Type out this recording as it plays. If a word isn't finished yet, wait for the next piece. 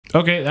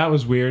Okay, that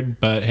was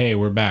weird, but hey,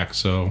 we're back,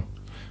 so,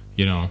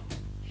 you know.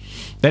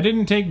 That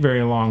didn't take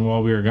very long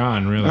while we were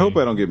gone, really. I hope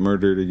I don't get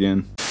murdered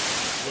again.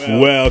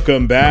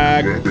 Welcome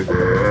back,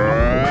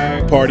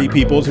 party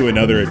people, to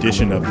another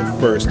edition of The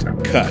First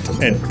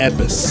Cut, an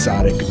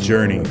episodic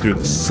journey through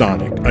the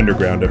sonic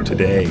underground of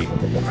today.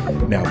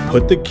 Now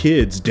put the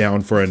kids down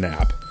for a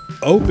nap,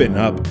 open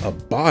up a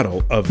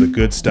bottle of the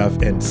good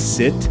stuff, and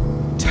sit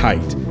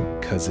tight,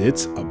 because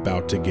it's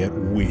about to get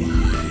weird.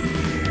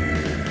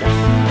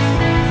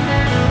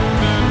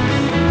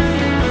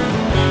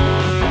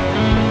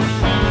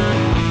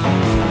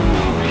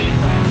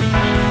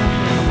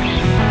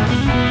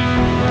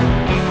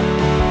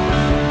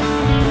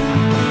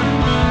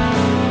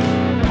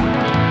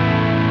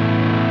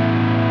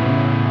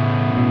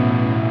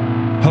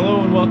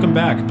 Welcome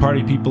back,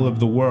 party people of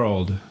the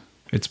world.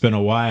 It's been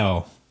a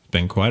while.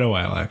 Been quite a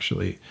while,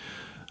 actually.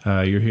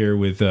 You're here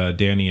with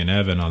Danny and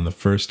Evan on The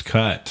First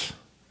Cut.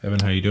 Evan,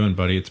 how you doing,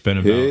 buddy? It's been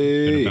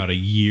about a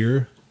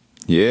year.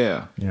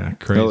 Yeah. Yeah,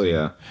 crazy. Hell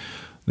yeah.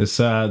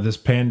 This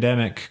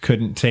pandemic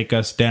couldn't take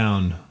us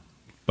down,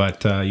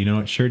 but you know,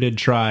 it sure did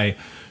try.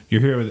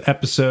 You're here with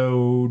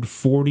episode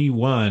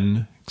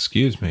 41,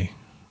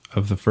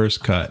 of The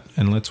First Cut,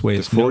 and let's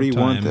waste no time. The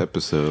 41th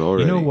episode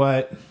already. You know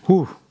what?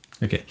 Whew.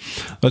 Okay,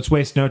 let's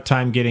waste no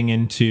time getting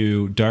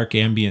into Dark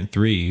Ambient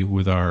 3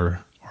 with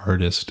our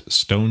artist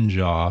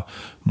Stonejaw,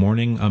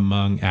 Morning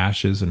Among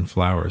Ashes and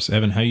Flowers.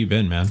 Evan, how you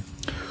been, man?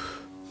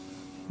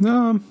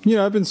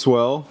 I've been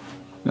swell.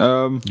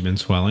 You been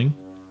swelling?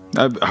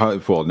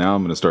 Well, now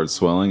I'm going to start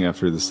swelling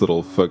after this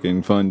little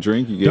fucking fun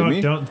drink you gave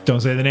me.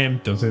 Don't say the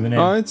name. Don't say the name.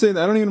 Oh, I'd say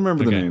that. I don't even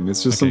remember the name.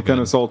 It's just some kind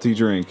of salty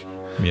drink.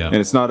 Yeah. And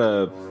it's not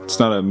a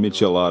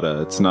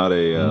michelada. It's not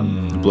a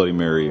Bloody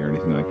Mary or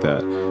anything like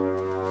that.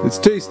 It's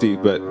tasty,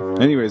 but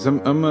anyways, I'm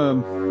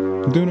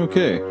doing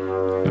okay.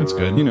 That's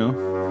good. You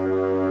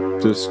know,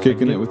 just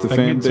kicking it with the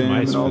fan bam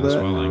and all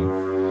that.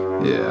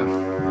 Yeah.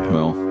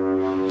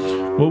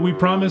 Well, we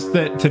promised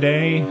that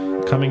today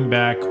coming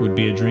back would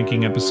be a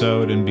drinking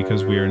episode, and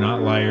because we are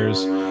not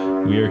liars,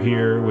 we are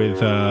here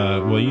with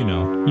you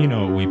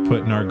know what we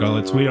put in our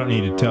gullets. We don't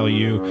need to tell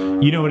you.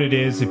 You know what it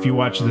is if you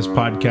watch this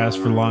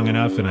podcast for long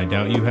enough, and I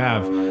doubt you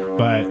have,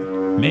 but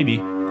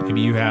maybe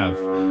you have.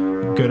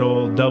 Good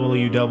old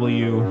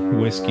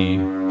WW whiskey.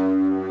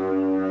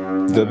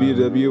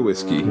 WW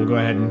whiskey. We'll go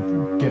ahead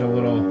and get a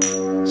little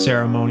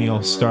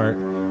ceremonial start.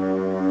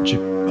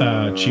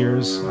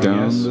 Cheers.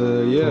 Down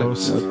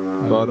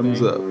the bottoms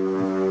up.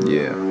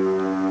 Yeah.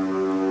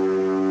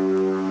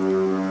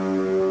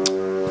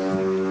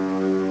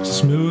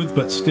 Smooth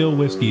but still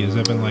whiskey, as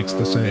Evan likes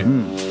to say.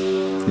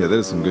 Yeah, that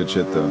is some good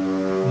shit, though.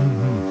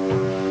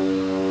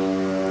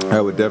 Mm-hmm.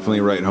 I would definitely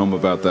write home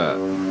about that.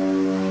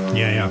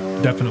 Yeah,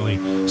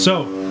 definitely.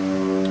 So,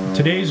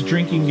 today's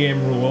drinking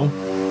game rule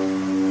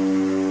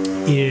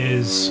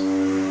is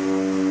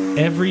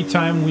every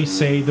time we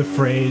say the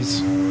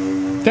phrase,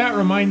 "that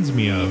reminds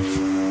me of,"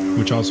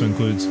 which also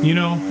includes,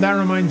 that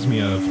reminds me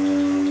of.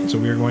 So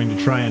we're going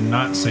to try and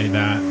not say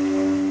that.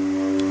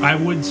 I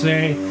would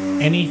say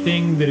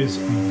anything that is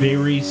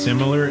very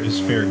similar is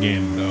fair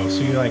game, though.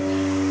 So you're like,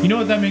 you know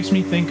what that makes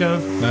me think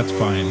of? That's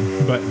fine.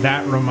 But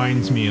that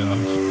reminds me of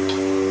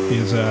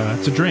is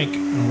it's a drink,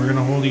 and we're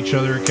gonna hold each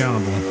other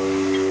accountable.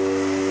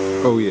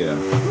 Oh yeah.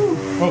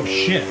 Oh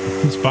shit,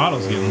 this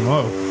bottle's getting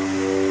low.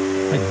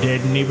 I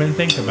didn't even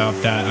think about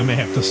that. I may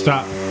have to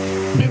stop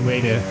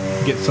midway to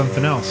get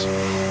something else.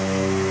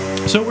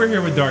 So we're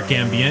here with Dark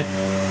Ambient.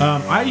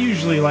 I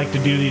usually like to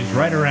do these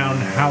right around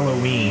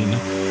Halloween,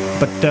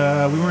 but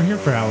we weren't here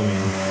for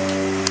Halloween.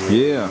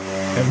 Yeah.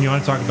 Evan, you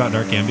want to talk about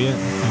Dark Ambient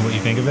and what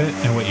you think of it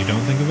and what you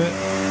don't think of it?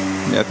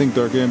 Yeah, I think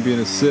Dark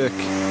Ambient is sick.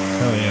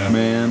 Hell yeah.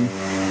 Man.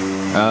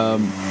 I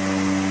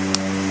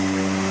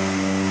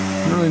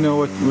don't really know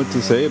what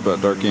to say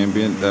about Dark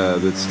Ambient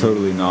that's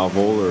totally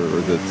novel or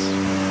that's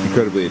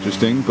incredibly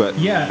interesting, but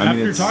yeah,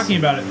 after talking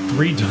about it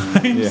 3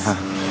 times,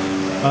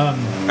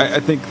 I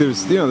think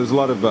there's a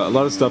lot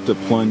of stuff to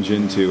plunge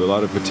into, a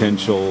lot of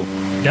potential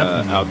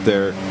out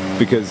there,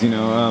 because it's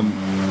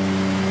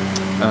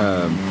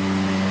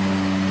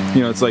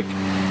like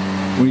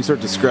when you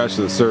start to scratch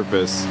the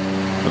surface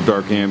of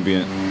Dark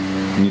Ambient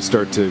and you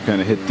start to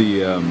kind of hit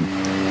the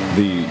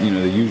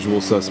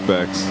usual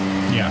suspects.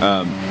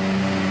 Yeah.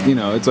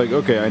 It's like,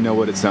 okay, I know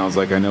what it sounds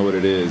like, I know what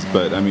it is,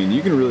 but I mean,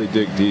 you can really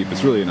dig deep.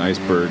 It's really an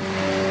iceberg,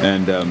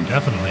 and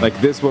definitely, like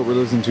this, what we're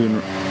listening to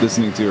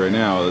right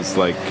now is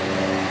like,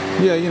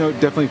 it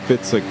definitely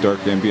fits like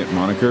Dark Ambient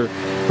moniker,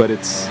 but it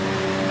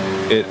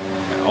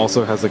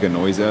also has like a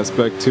noise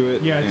aspect to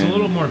it. Yeah, it's a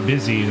little more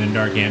busy than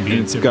Dark Ambient.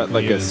 And it's got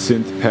like a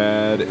synth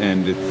pad,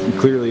 and it's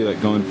clearly like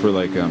going for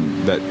like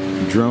that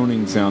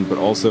droning sound, but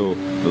also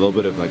a little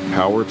bit of like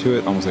power to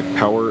it, almost like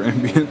power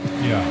ambient.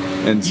 Yeah.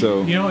 And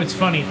so it's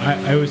funny.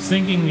 I was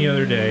thinking the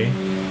other day,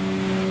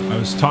 I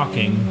was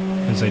talking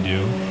as I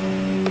do,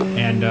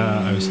 and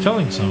I was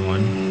telling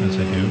someone as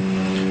I do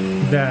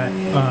that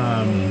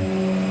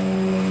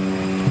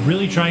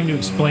really trying to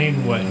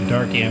explain what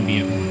Dark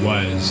Ambient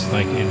was,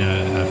 like in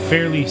a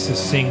fairly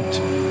succinct,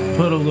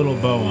 put a little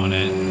bow on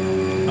it.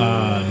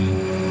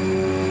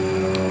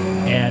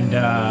 And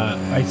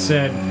I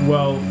said,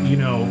 well,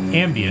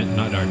 ambient,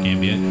 not dark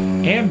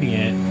ambient.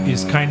 Ambient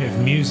is kind of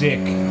music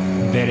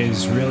that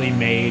is really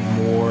made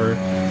more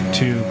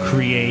to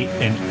create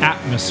an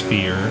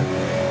atmosphere,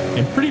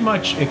 and pretty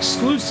much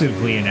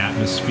exclusively an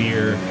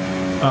atmosphere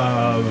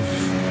of,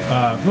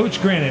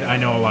 which granted, I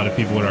know a lot of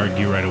people would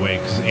argue right away,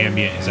 because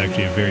ambient is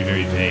actually a very,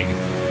 very vague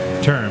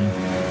term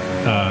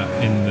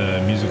in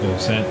the musical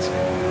sense.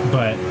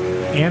 But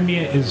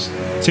ambient is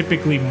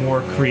typically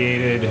more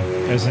created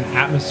as an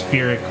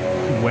atmospheric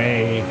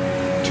way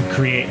to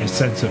create a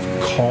sense of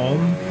calm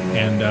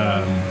and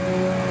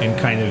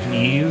kind of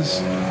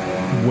ease,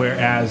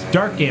 whereas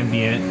dark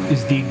ambient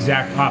is the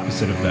exact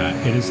opposite of that.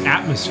 It is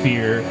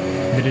atmosphere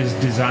that is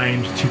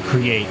designed to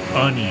create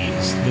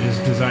unease, that is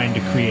designed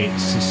to create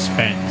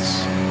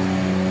suspense.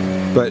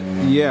 But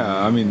yeah,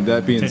 I mean,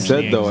 that being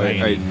said, though,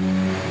 I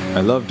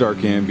love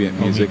dark ambient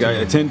music.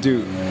 I tend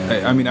to.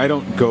 I mean, I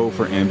don't go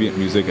for ambient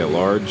music at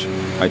large.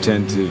 I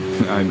tend to.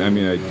 I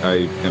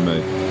am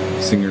a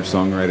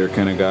singer-songwriter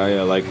kind of guy.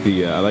 I like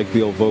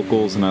the old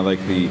vocals, and I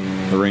like the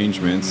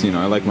arrangements.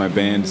 I like my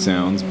band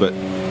sounds. But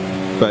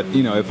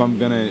if I'm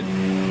gonna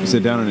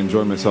sit down and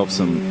enjoy myself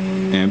some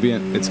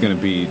ambient, it's gonna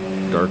be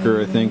darker,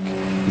 I think,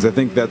 because I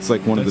think that's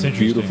like one of the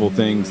beautiful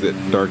things that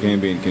dark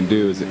ambient can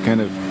do. Is it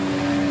kind of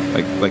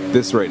like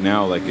this right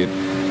now? Like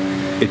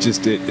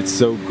it's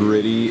so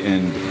gritty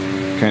and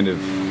kind of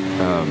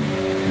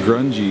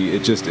grungy.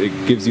 It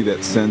gives you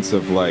that sense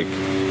of like,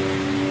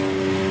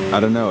 I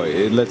don't know,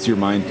 it lets your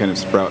mind kind of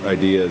sprout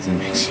ideas and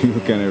makes you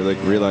kind of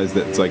like realize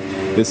that it's like,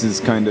 this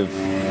is kind of,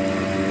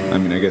 I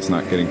mean, I guess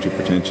not getting too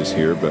pretentious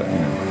here, but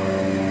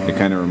it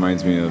kind of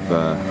reminds me of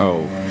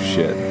oh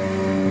shit,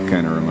 it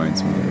kind of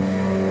reminds me of,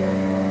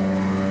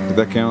 did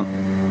that count?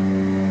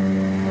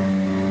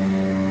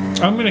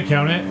 I'm gonna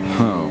count it.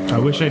 Oh, I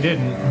wish I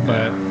didn't,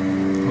 but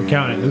we'll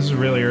count it. This is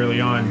really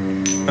early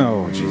on.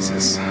 Oh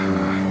Jesus.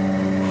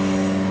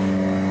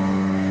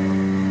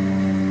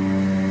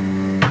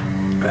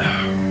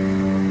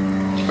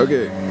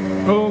 Okay.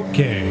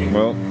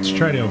 Well, let's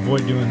try to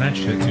avoid doing that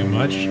shit too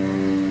much.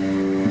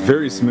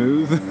 Very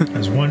smooth.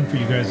 There's one for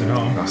you guys at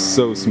home. Oh,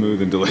 so smooth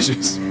and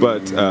delicious.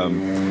 But I'm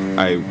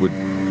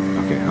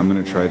going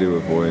to try to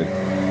avoid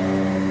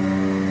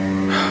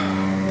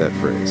that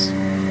phrase.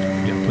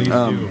 Yeah, please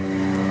do.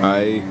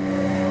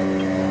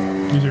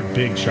 These are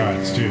big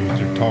shots, too.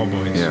 These are tall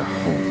boys. Yeah,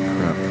 holy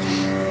crap.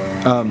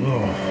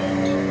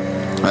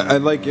 I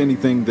like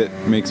anything that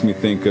makes me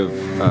think of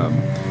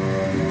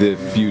the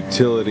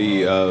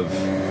futility of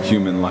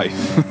human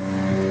life.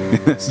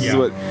 This is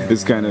what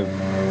this kind of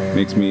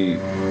makes me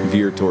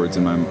veer towards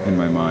in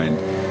my mind.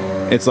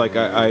 It's like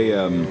I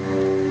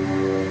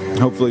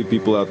hopefully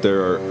people out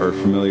there are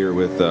familiar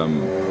with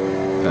some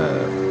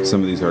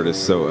of these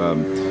artists. So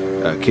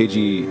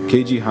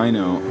Keiji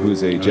Haino,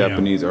 who's a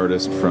Japanese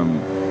artist from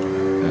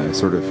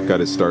sort of got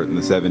his start in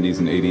the 70s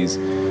and 80s,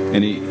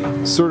 and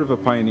he's sort of a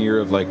pioneer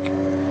of like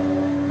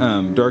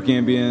dark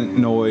ambient,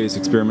 noise,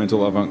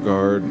 experimental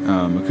avant-garde,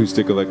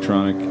 acoustic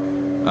electronic,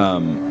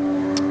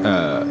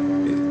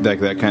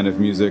 that kind of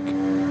music.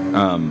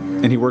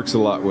 And he works a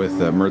lot with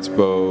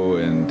Merzbow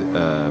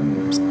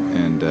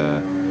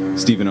and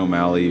Stephen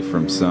O'Malley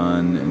from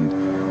Sun. And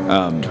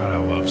God, I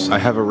love Sun. I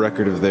have a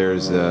record of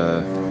theirs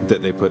that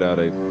they put out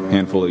a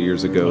handful of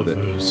years ago of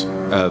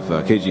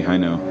Keiji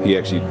Haino.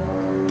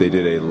 They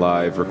did a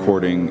live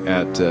recording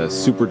at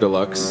Super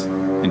Deluxe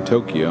in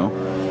Tokyo.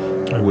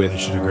 I really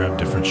should have grabbed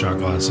different shot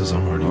glasses.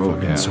 I'm already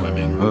fucking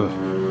swimming.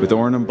 With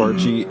Ornum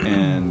Barchi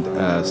and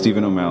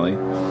Stephen O'Malley.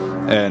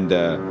 And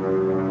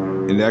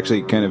it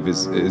actually kind of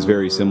is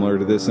very similar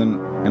to this in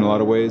a lot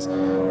of ways.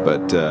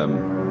 But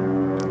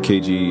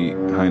Keiji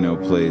Haino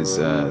plays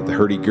the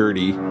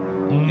hurdy-gurdy,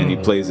 and he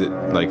plays it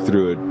like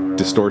through a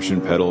distortion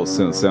pedal,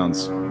 so it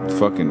sounds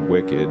fucking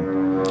wicked.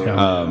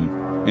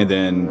 And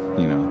then,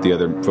 the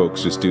other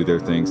folks just do their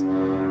things.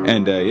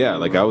 And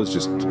like I was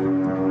just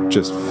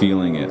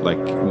feeling it.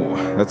 Like,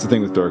 that's the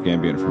thing with dark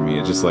ambient for me.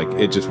 It just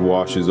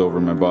washes over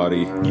my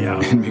body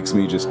and makes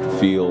me just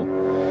feel.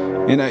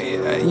 And I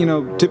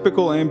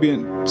typical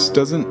ambient just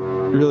doesn't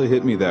really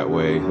hit me that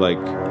way. Like,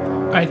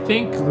 I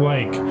think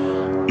like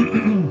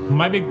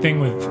my big thing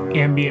with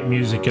ambient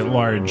music at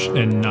large,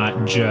 and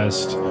not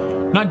just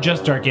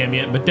dark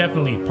ambient, but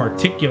definitely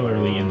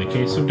particularly in the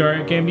case of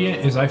dark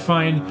ambient, is I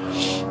find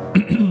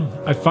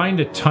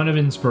a ton of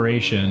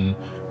inspiration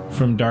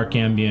from dark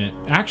ambient,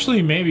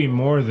 actually maybe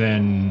more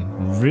than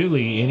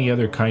really any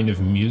other kind of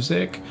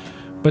music.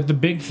 But the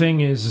big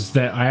thing is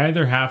that I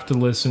either have to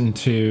listen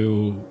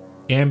to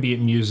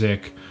ambient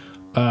music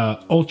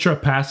ultra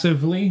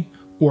passively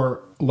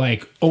or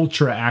like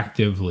ultra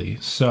actively.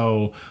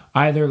 So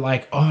either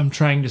like, I'm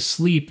trying to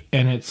sleep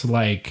and it's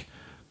like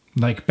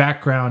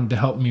background to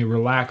help me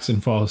relax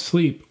and fall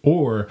asleep,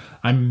 or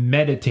I'm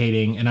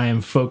meditating and I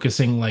am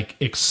focusing like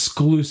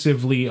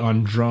exclusively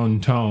on drone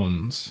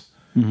tones.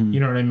 Mm-hmm. You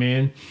know what I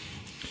mean?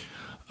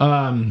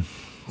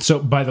 So,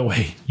 by the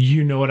way,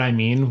 you know what I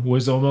mean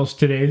was almost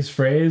today's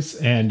phrase,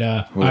 and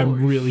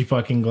I'm really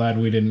fucking glad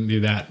we didn't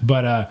do that.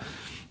 But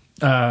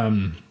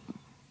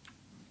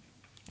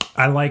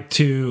I like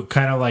to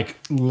kind of like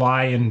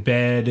lie in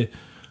bed,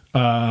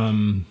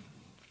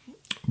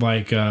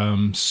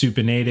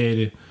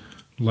 supinated,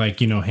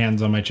 like, you know,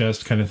 hands on my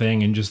chest kind of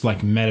thing, and just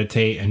like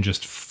meditate and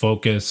just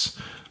focus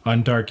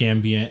on dark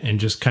ambient and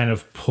just kind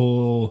of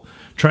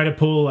try to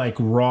pull like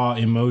raw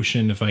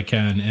emotion if I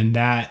can. And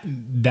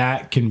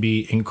that can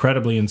be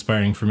incredibly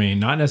inspiring for me,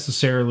 not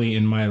necessarily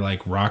in my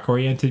like rock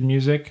oriented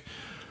music,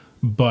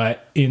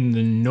 but in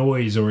the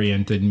noise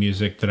oriented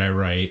music that I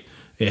write.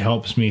 It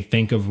helps me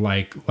think of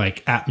like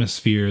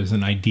atmospheres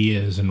and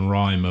ideas and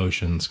raw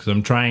emotions, because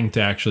I'm trying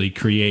to actually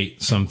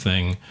create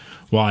something.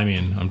 Well, I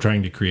mean, I'm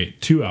trying to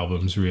create 2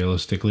 albums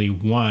realistically.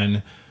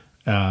 One,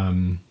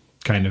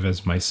 kind of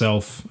as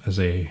myself, as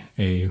a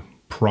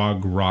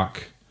prog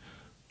rock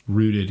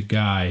rooted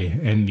guy,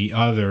 and the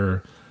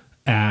other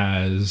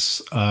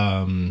as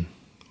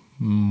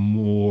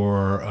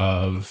more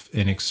of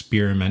an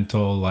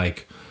experimental,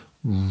 like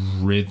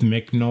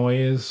rhythmic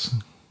noise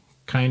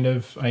kind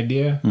of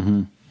idea.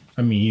 Mm-hmm.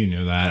 I mean, you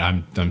know that.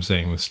 I'm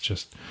saying this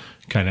just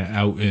kind of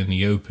out in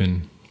the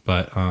open,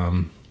 but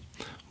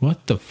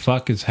what the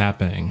fuck is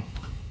happening?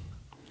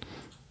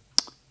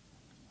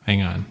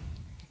 Hang on.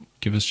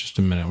 Give us just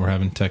a minute. We're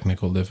having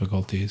technical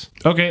difficulties.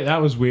 Okay,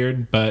 that was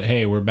weird, but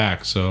hey, we're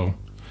back, so,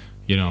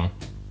 you know.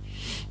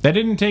 That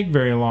didn't take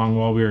very long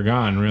while we were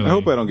gone, really. I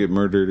hope I don't get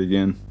murdered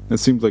again. That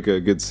seems like a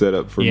good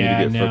setup for me to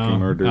get fucking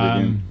murdered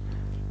again.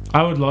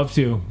 I would love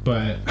to,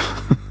 but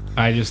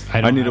I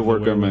need to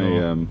work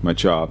on my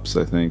chops,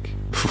 I think.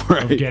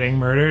 Before getting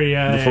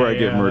murdered? Before I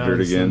get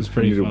murdered again.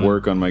 I need to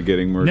work on my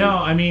getting murdered. No,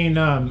 I mean,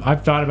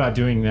 I've thought about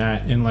doing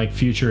that in like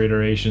future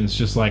iterations,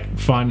 just like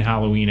fun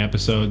Halloween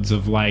episodes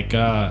of like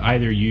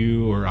either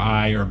you or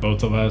I or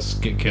both of us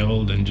get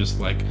killed, and just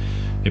like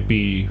it'd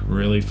be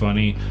really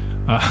funny.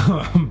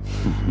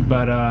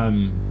 But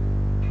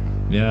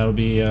yeah, it'll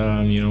be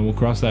you know, we'll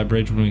cross that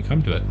bridge when we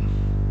come to it.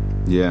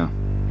 Yeah.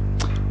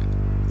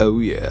 Oh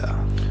yeah.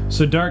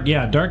 So dark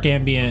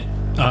ambient.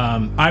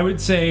 I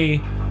would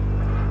say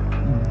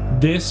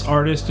this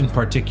artist in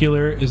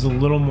particular is a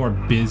little more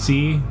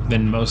busy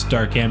than most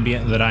dark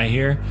ambient that I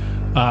hear,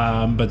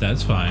 but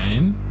that's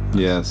fine.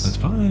 Yes, that's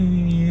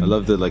fine. I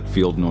love the like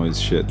field noise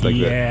shit. Like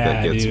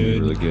that gets me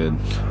really good.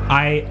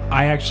 I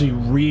actually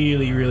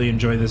really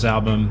enjoy this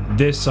album.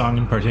 This song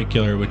in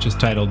particular, which is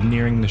titled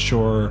 "Nearing the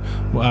Shore,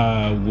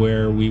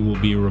 Where We Will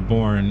Be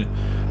Reborn."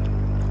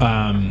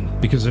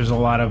 Because there's a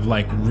lot of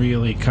like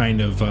really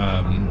kind of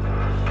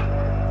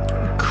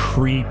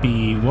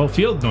creepy,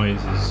 field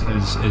noises,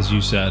 as you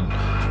said.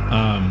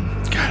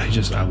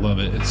 God, I love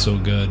it. It's so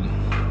good.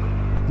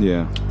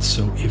 Yeah. It's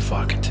so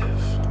evocative.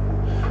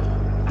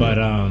 But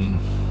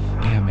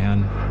yeah,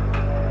 man.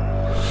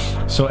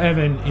 So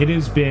Evan, it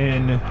has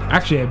been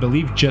actually, I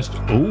believe, just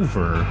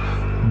over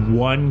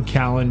 1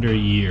 calendar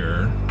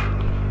year.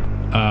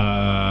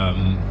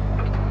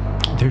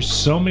 There's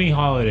so many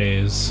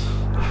holidays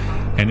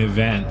and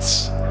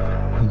events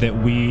that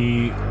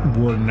we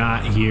were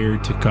not here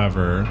to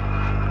cover.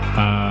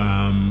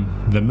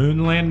 The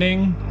moon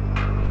landing,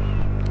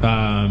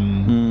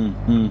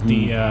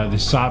 the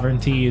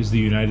sovereignty is the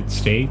United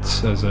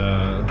States as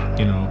a,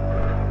 you know,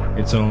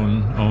 its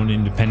own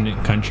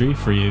independent country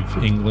free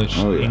of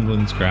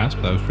England's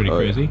grasp. That was pretty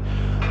crazy.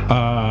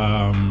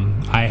 Yeah.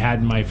 I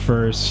had my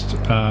first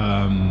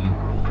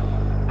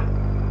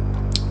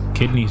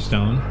kidney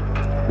stone.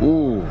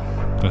 Ooh.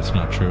 That's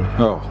not true.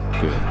 Oh,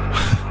 good.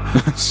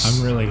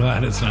 I'm really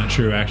glad it's not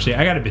true, actually.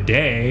 I got a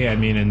bidet. I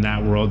mean, in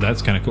that world,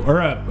 that's kind of cool.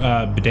 Or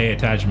a bidet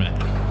attachment.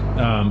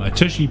 A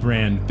Tushy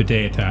brand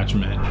bidet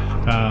attachment.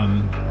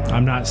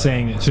 I'm not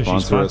saying that Tushy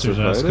sponsors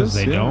us, because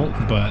they don't,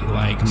 but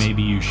like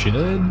maybe you should,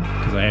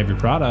 because I have your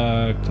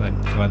product. I'd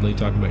gladly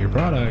talk about your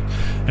product.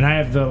 And I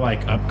have the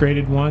like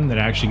upgraded one that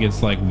actually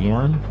gets like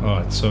warm. Oh,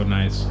 it's so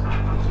nice.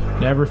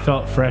 Never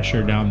felt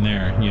fresher down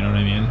there. You know what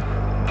I mean?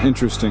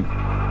 Interesting.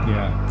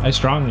 Yeah, I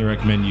strongly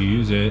recommend you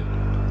use it.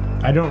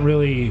 I don't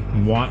really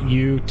want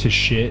you to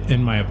shit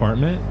in my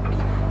apartment,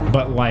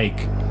 but like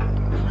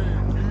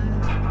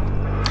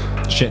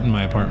shit in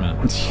my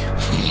apartment.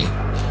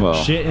 Well,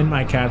 shit in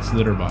my cat's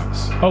litter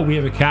box. Oh, we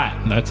have a cat.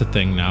 That's a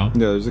thing now.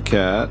 Yeah, there's a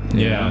cat.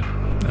 Yeah.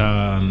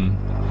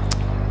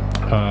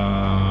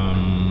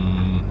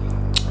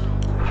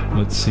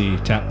 Let's see.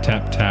 Tap,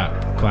 tap,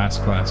 tap. Class.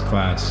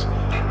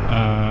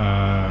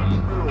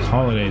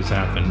 Holidays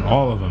happen.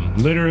 All of them.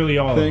 Literally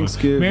all of them.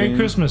 Thanksgiving. Merry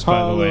Christmas,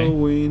 by the way.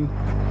 Halloween.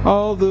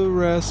 All the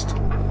rest.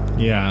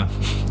 Yeah.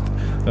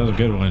 That was a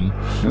good one.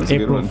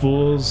 April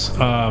Fools.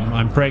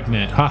 I'm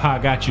pregnant. Haha,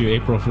 got you,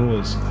 April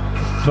Fools.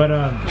 But,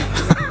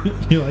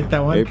 you like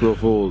that one? April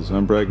Fools.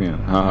 I'm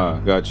pregnant.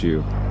 Haha, got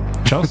you.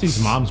 Chelsea's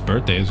mom's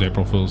birthday is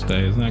April Fool's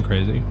Day. Isn't that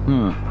crazy?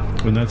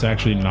 And that's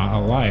actually not a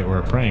lie or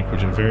a prank,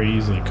 which it very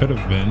easily could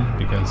have been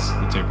because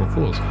it's April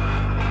Fool's.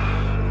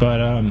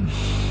 But,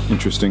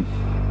 interesting.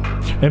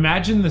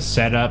 Imagine the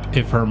setup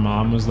if her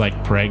mom was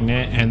like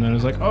pregnant and then it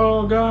was like,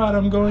 oh God,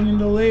 I'm going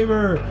into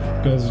labor.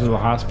 Goes to the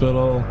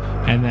hospital,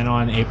 and then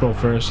on April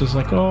 1st it's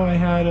like, oh, I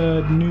had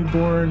a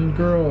newborn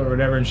girl or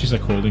whatever, and she's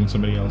like holding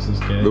somebody else's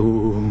kid.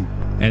 Ooh.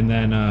 And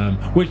then,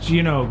 which,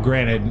 you know,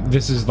 granted,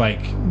 this is like,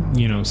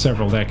 you know,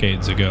 several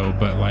decades ago,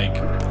 but like,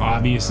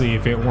 obviously,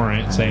 if it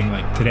weren't saying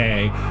like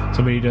today,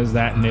 somebody does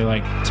that and they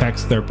like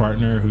text their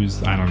partner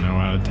who's, I don't know,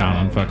 out of town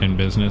on fucking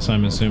business,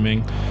 I'm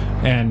assuming,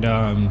 and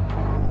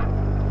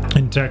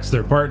text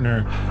their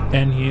partner,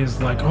 and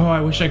he's like, oh,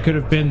 I wish I could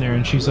have been there,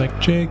 and she's like,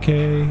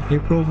 JK,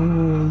 April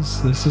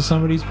Fools, this is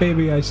somebody's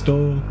baby I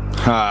stole.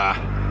 Ha.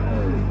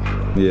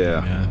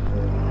 Yeah.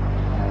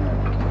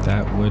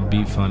 That would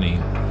be funny.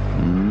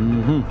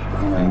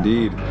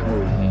 Indeed.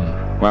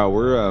 Wow,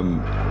 we're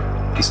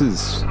it's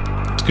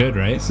good,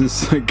 right?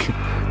 This is like,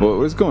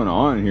 what is going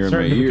on here in my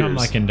ears? Starting to become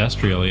like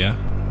industrial, yeah.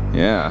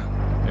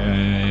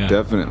 Yeah.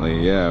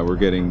 Definitely, yeah. We're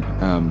getting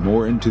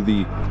more into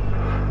the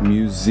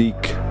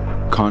music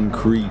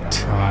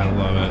concrete. Oh, I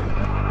love it.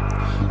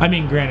 I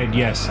mean, granted,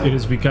 yes, it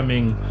is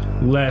becoming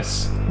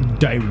less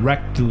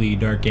directly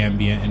dark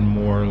ambient and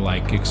more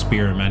like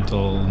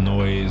experimental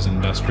noise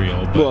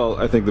industrial. But well,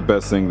 I think the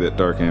best thing that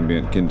dark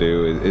ambient can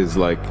do is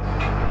like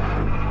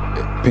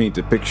paint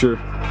a picture,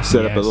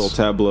 set up a little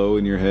tableau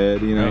in your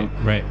head, you know.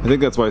 Right. I think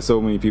that's why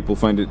so many people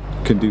find it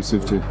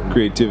conducive to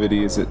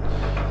creativity, is that,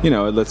 you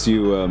know, it lets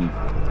you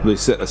really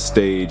set a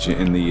stage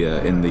in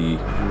the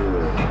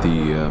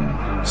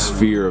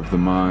sphere of the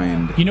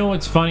mind. You know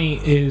what's funny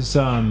is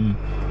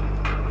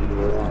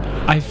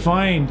I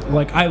find,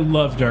 like, I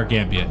love dark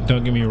ambient,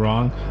 don't get me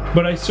wrong,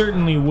 but I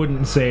certainly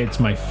wouldn't say it's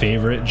my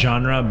favorite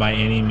genre by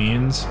any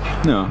means.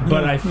 No.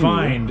 But I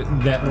find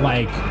that,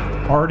 like,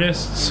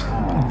 artists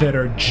that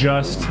are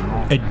just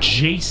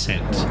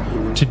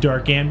adjacent to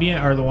dark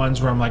ambient are the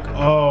ones where I'm like,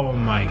 oh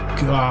my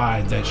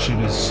God, that shit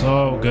is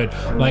so good.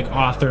 Like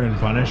Author and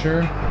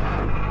Punisher.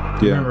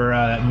 Yeah. Remember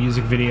that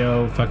music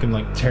video, fucking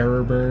like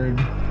Terror Bird?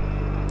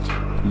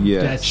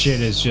 Yes. That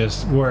shit is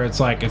just where it's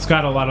like, it's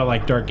got a lot of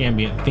like dark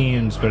ambient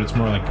themes, but it's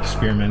more like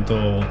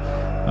experimental,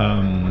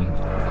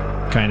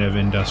 kind of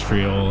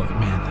industrial.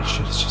 Man, that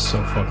shit is just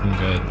so fucking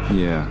good.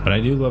 Yeah. But I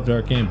do love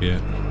dark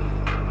ambient.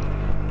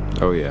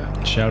 Oh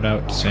yeah. Shout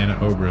out to Santa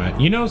Obra.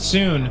 You know,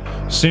 soon,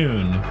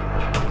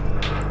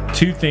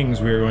 two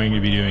things we're going to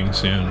be doing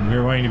soon.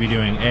 We're going to be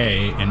doing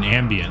an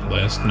ambient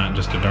list, not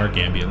just a dark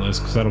ambient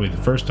list, because that'll be the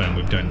first time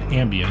we've done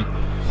ambient.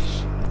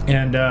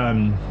 And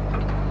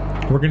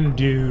we're going to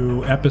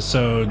do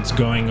episodes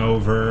going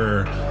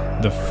over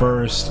the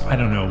first, I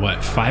don't know,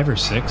 what, 5 or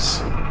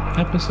 6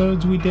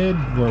 episodes we did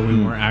where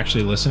we weren't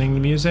actually listening to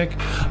music.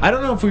 I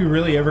don't know if we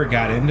really ever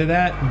got into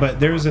that, but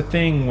there's a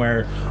thing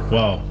where,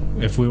 well,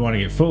 if we want to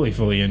get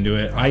fully into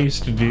it, I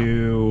used to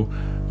do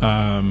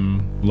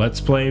Let's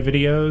Play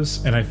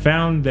videos, and I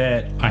found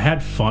that I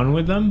had fun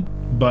with them,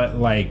 but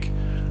like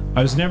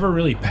I was never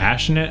really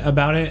passionate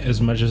about it as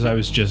much as I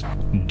was just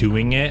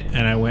doing it,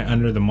 and I went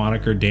under the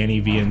moniker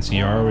Danny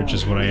VNCR, which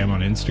is what I am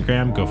on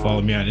Instagram. Go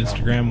follow me on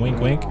Instagram, wink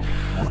wink.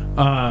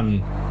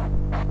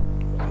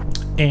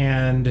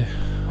 And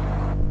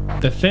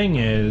the thing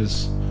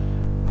is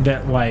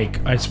that, like,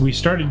 we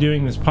started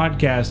doing this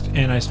podcast,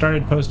 and I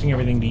started posting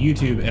everything to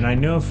YouTube, and I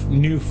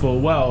knew full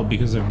well,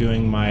 because of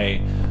doing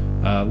my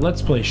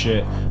Let's Play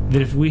shit,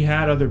 that if we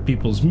had other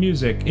people's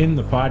music in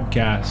the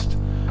podcast,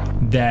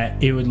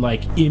 that it would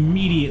like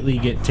immediately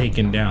get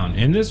taken down.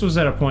 And this was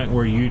at a point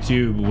where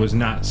YouTube was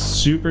not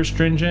super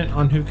stringent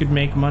on who could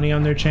make money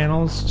on their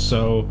channels,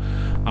 so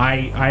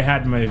I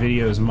had my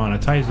videos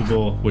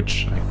monetizable,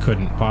 which I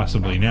couldn't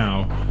possibly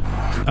now.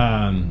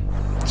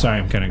 Sorry,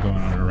 I'm kind of going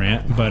on a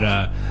rant, but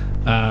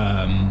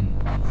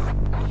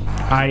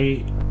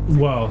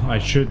I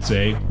should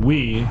say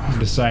we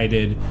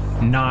decided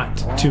not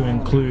to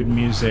include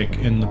music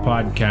in the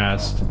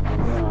podcast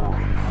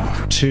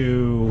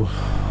to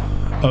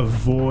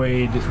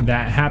avoid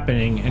that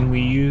happening, and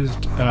we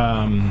used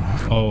I'm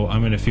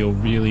gonna feel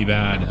really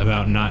bad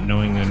about not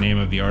knowing the name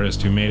of the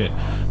artist who made it,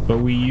 but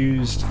we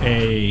used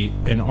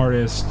an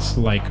artist's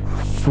like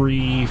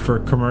free for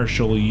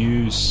commercial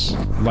use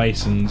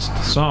licensed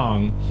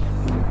song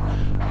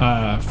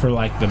for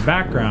like the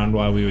background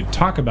while we would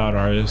talk about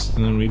artists,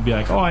 and then we'd be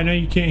like, oh, I know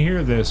you can't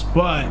hear this,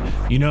 but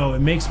you know, it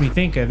makes me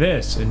think of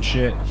this and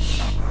shit.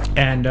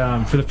 And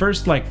for the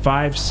first like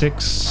 5,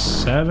 6,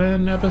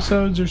 7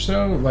 episodes or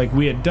so, like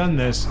we had done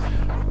this,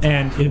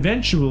 and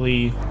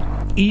eventually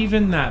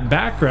even that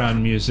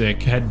background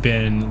music had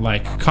been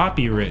like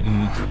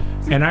copywritten,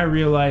 and I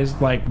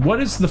realized, like,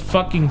 what is the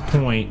fucking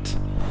point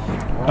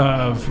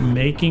of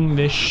making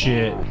this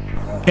shit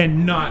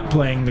and not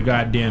playing the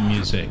goddamn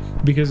music?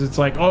 Because it's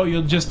like, oh,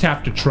 you'll just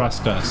have to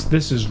trust us.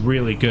 This is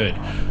really good.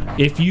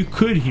 If you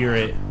could hear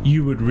it,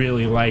 you would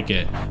really like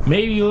it.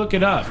 Maybe look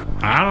it up.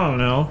 I don't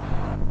know.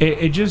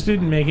 It just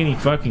didn't make any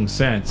fucking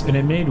sense. And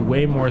it made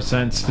way more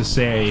sense to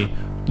say,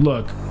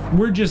 look,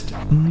 we're just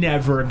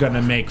never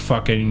gonna make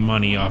fucking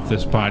money off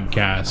this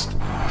podcast.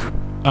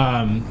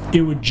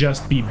 it would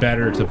just be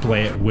better to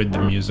play it with the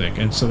music.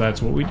 And so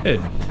that's what we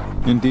did.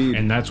 Indeed.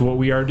 And that's what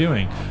we are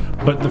doing.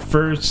 But the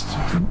first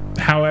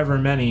however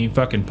many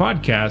fucking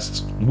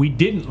podcasts, we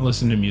didn't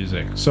listen to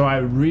music. So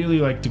I would really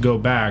like to go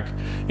back,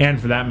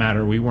 and for that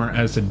matter, we weren't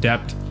as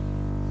adept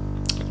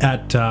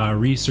at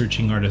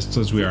researching artists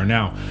as we are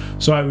now.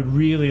 So I would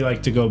really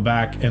like to go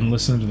back and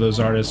listen to those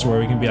artists where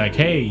we can be like,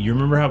 hey, you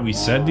remember how we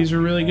said these are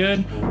really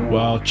good?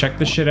 Well, check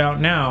the shit out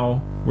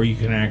now where you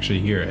can actually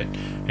hear it.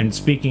 And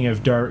speaking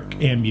of dark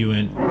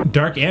ambient,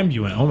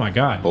 oh my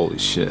god. Holy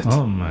shit.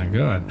 Oh my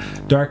god.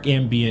 Dark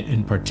ambient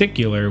in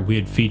particular, we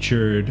had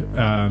featured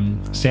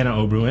Santa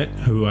Obruent,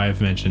 who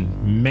I've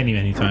mentioned many,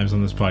 many times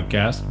on this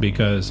podcast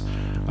because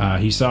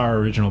he saw our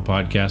original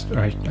podcast, or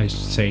I should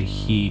say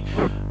he...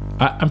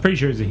 I'm pretty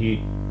sure it's a he,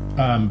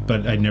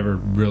 but I never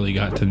really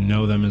got to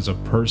know them as a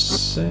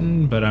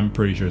person, but I'm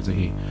pretty sure it's a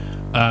he.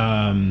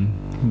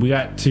 We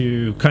got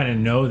to kind of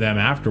know them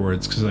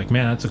afterwards because, like,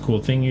 man, that's a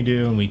cool thing you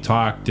do, and we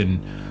talked,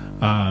 and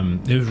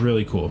it was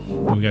really cool.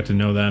 We got to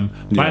know them.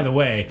 Yeah. By the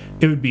way,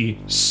 it would be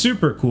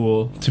super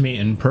cool to meet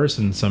in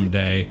person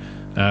someday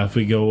if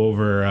we go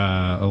over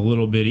a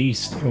little bit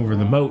east, over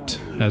the moat,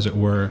 as it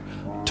were.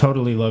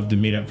 Totally love to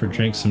meet up for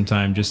drinks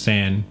sometime, just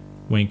saying,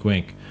 wink,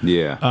 wink.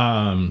 Yeah.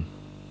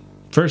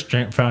 First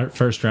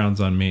round's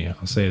on me,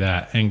 I'll say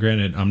that. And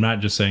granted, I'm not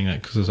just saying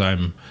that because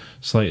I'm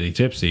slightly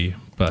tipsy,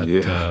 but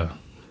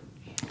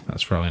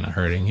that's probably not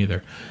hurting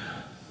either.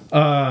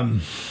 What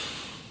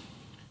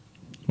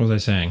was I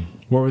saying?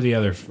 What were the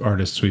other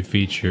artists we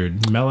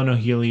featured?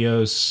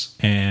 Melanohelios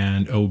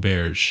and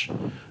Auberge.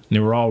 And they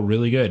were all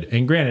really good.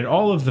 And granted,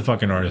 all of the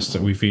fucking artists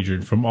that we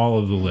featured from all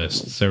of the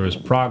lists. There was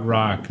prog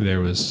rock,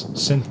 there was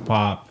synth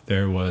pop,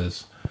 there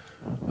was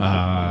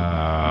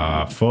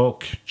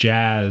folk,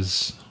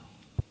 jazz...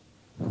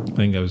 I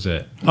think that was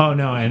it. Oh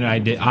no, and I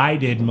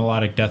did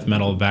melodic death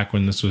metal back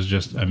when this was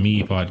just a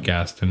me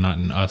podcast and not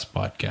an us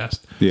podcast.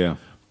 Yeah.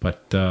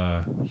 But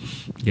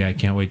yeah, I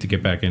can't wait to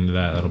get back into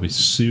that. That'll be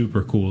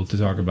super cool to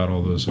talk about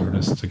all those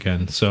artists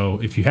again. So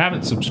if you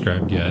haven't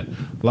subscribed yet,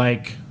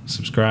 like,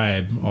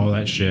 subscribe, all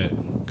that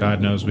shit.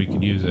 God knows we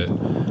could use it.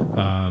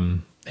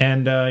 And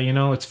you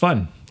know, it's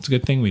fun. It's a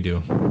good thing we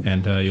do.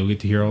 And you'll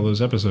get to hear all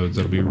those episodes.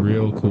 That'll be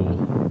real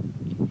cool.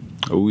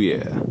 Oh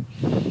yeah.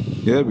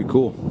 Yeah, that'd be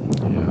cool.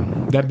 Yeah.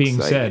 That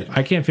being said,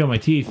 I can't feel my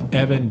teeth.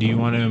 Evan, do you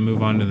want to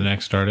move on to the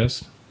next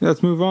artist? Yeah,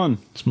 let's move on.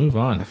 Let's move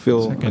on. I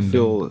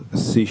feel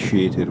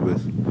satiated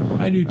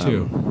with... I do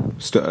too.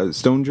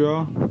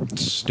 Stonejaw?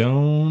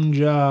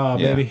 Stonejaw,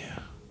 baby.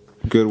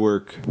 Good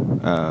work.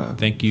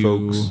 Thank you.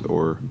 Folks,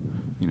 or,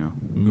 you know,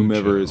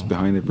 whomever is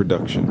behind the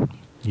production.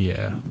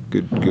 Yeah.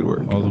 Good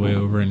work. All the way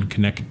over in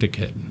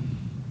Connecticut.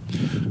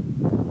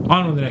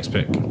 On with the next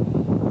pick.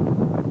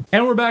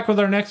 And we're back with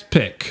our next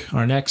pick.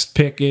 Our next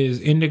pick is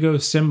Indigo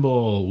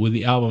Symbol with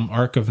the album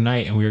Arc of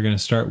Night, and we're going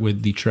to start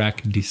with the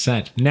track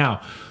Descent.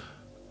 Now,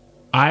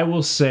 I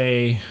will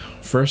say,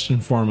 first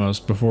and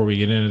foremost, before we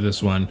get into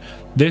this one,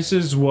 this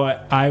is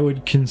what I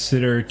would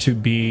consider to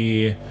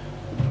be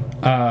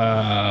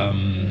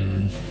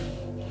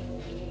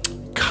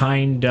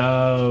kind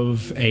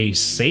of a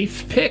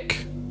safe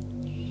pick.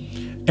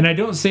 And I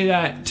don't say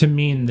that to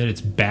mean that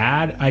it's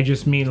bad. I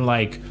just mean,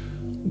 like,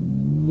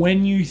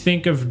 when you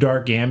think of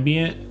dark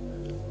ambient,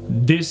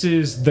 this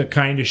is the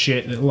kind of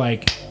shit that,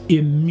 like,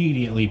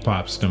 immediately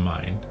pops to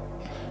mind.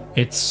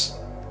 It's...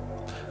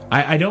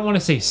 I don't want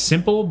to say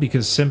simple,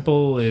 because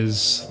simple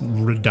is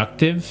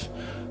reductive,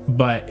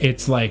 but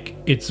it's, like,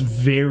 it's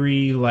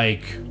very,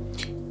 like...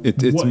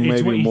 It's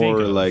maybe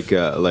more like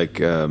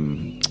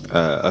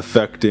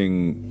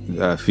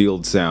affecting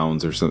field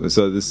sounds or something.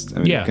 So this, I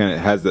mean, it kind of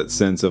has that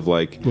sense of,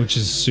 like, which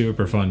is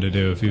super fun to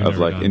do if you've of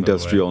never like done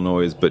industrial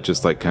noise, but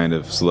just like kind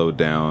of slowed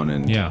down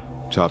and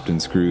chopped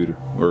and screwed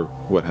or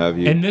what have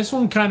you. And this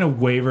one kind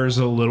of wavers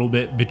a little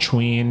bit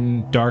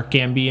between dark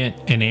ambient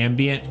and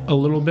ambient a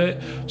little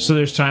bit. So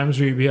there's times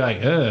where you'd be like,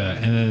 ugh,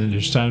 and then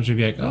there's times where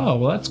you'd be like, oh,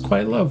 well, that's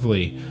quite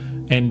lovely.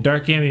 And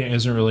dark ambient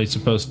isn't really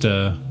supposed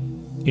to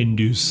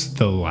induce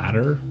the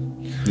latter.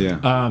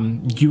 Yeah.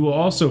 You will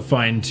also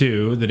find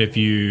too that if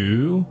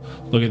you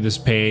look at this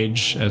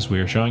page as we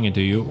are showing it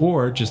to you,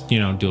 or just, you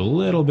know, do a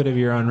little bit of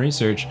your own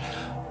research,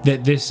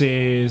 that this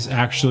is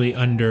actually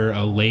under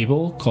a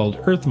label called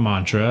Earth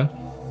Mantra.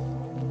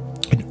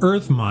 And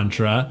Earth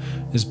Mantra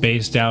is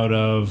based out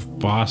of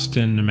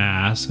Boston,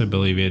 Mass, I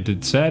believe it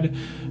had said,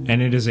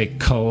 and it is a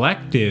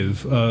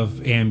collective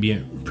of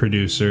ambient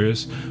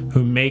producers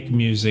who make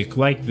music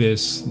like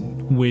this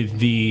with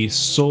the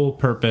sole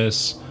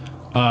purpose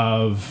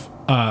of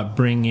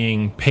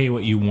bringing pay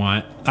what you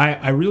want.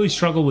 I really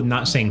struggle with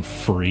not saying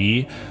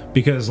free,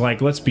 because,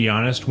 like, let's be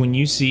honest, when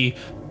you see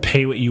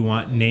pay what you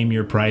want, name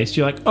your price,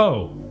 you're like,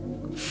 oh,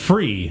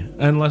 free,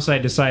 unless I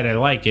decide I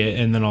like it,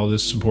 and then I'll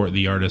just support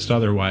the artist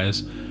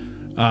otherwise.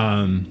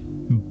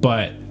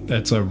 But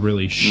that's a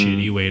really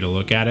shitty way to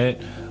look at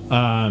it.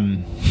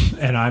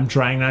 And I'm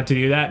trying not to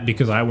do that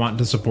because I want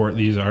to support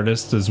these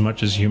artists as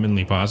much as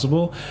humanly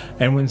possible.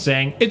 And when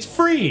saying it's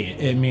free,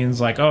 it means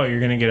like, oh,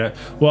 you're going to get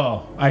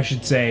well, I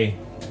should say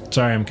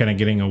sorry, I'm kind of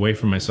getting away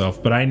from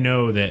myself, but I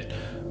know that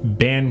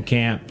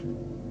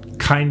Bandcamp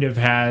kind of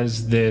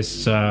has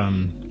this,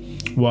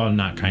 well,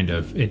 not kind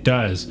of, it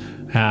does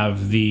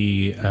have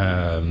the,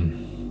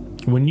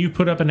 when you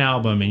put up an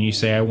album and you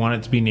say, I want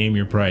it to be Name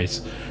Your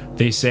Price,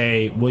 they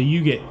say, well,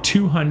 you get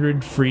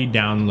 200 free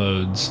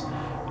downloads.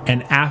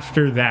 And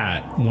after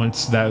that,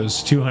 once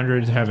those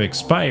 200 have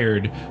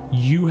expired,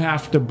 you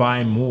have to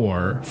buy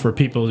more for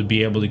people to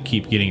be able to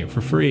keep getting it for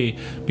free.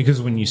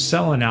 Because when you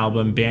sell an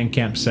album,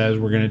 Bandcamp says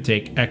we're going to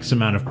take X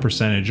amount of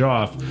percentage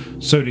off.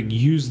 So to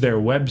use their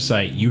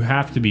website, you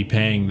have to be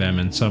paying them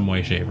in some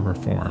way, shape, or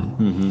form.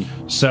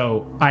 Mm-hmm.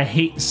 So I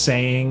hate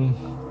saying,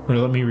 or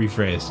let me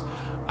rephrase,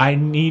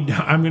 I'm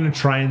going to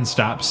try and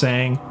stop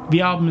saying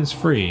the album is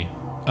free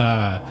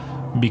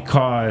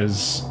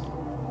because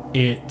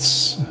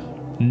it's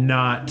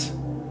not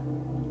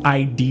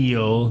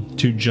ideal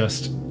to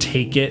just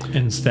take it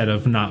instead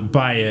of not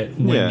buy it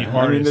when the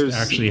artist there's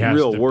actually has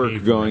real to work pay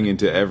for going it.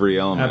 into every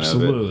element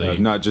Absolutely. of it,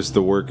 not just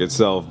the work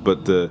itself,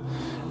 but the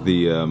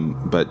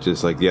but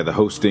just like the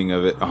hosting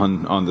of it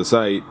on the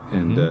site,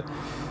 and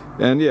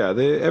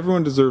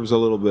everyone deserves a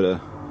little bit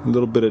of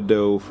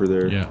dough for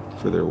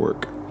their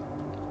work.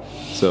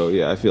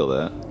 So I feel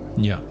that.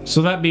 Yeah.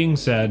 So that being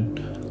said,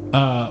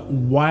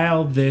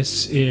 while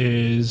this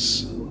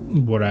is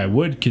what I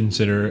would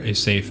consider a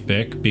safe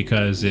pick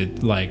because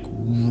it like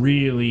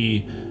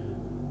really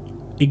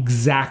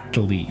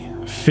exactly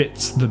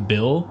fits the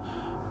bill,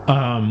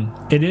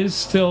 it is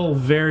still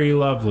very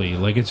lovely.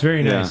 Like, it's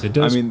very nice. It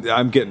does. I mean,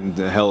 I'm getting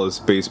the hell of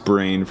space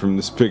brain from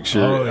this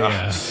picture. Oh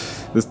yeah.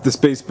 The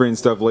space brain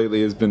stuff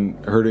lately has been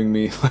hurting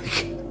me.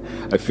 Like,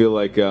 I feel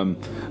like a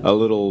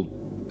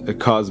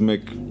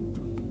cosmic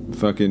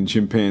fucking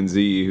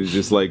chimpanzee who's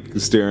just like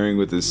staring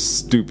with his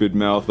stupid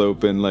mouth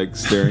open, like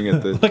staring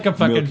at the like a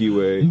fucking Milky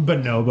Way.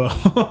 Bonobo.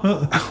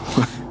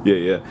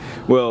 Yeah.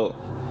 Well,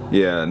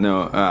 yeah.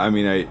 No. I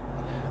mean,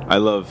 I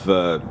love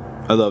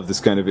this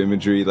kind of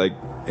imagery. Like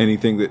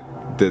anything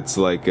that's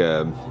like.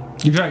 You're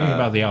talking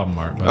about the album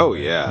art. Oh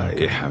yeah,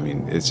 okay. Yeah. I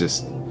mean, it's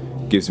just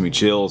gives me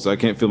chills. I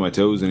can't feel my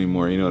toes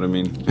anymore. You know what I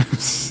mean?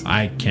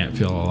 I can't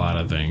feel a lot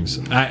of things.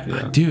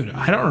 Dude,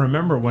 I don't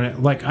remember when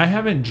it. Like, I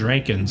haven't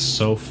drank in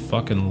so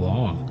fucking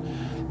long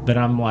that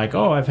I'm like,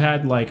 oh, I've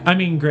had like. I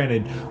mean,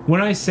 granted, when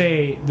I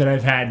say that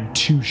I've had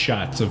 2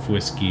 shots of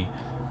whiskey,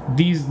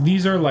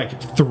 these are like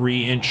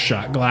 3-inch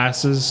shot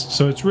glasses,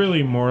 so it's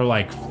really more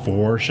like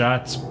 4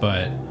 shots.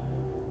 But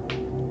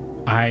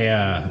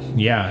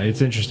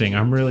it's interesting.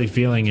 I'm really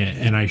feeling it,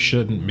 and I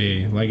shouldn't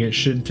be. Like, it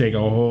should take a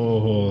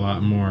whole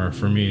lot more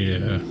for me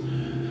to.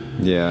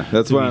 Yeah,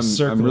 that's why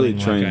I'm really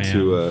trying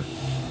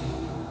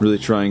really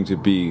trying to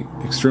be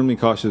extremely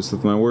cautious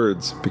with my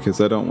words, because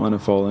I don't want to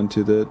fall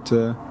into the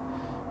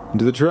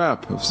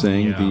trap of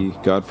saying the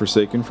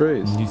godforsaken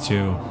phrase. Me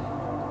too.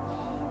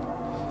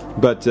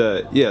 But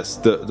yes,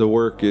 the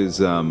work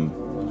is as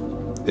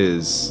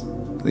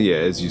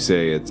you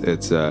say,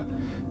 it's a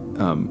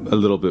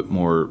little bit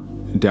more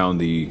down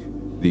the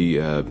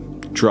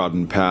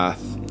trodden path,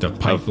 the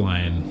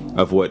pipeline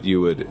of what you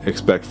would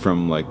expect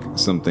from like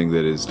something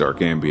that is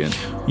dark ambient.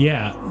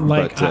 Yeah,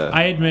 like but,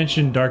 I had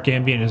mentioned, dark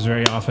ambient is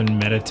very often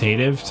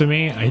meditative to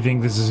me. I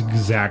think this is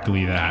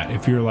exactly that.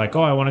 If you're like,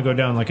 oh, I want to go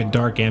down like a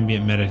dark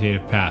ambient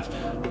meditative path,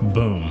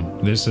 boom,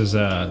 this is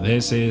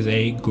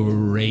a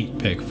great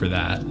pick for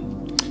that.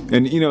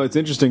 And it's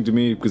interesting to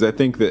me because I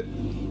think that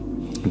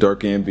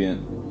dark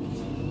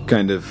ambient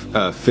kind of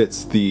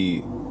fits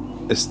the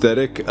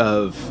aesthetic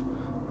of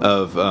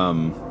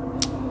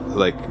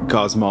like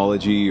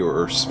cosmology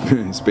or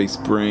space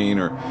brain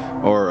or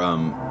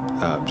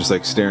just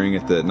like staring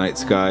at the night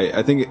sky.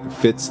 I think it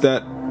fits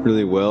that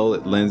really well.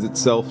 It lends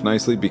itself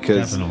nicely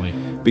because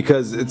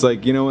it's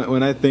like,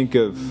 when I think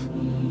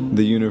of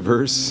the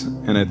universe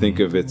and I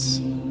think of its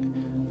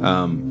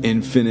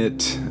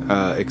infinite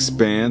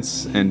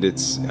expanse and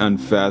its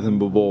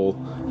unfathomable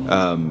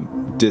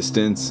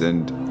distance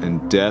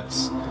and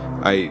depths,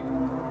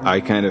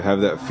 I kind of have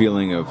that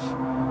feeling of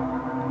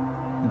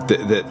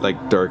that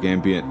like dark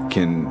ambient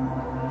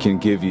can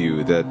give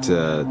you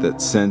that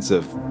sense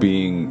of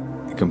being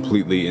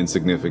completely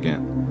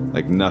insignificant,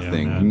 like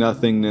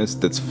nothingness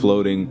that's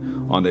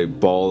floating on a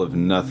ball of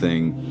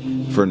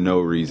nothing for no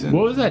reason.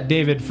 What was that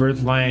David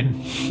Firth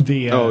line?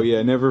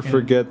 Never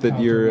forget that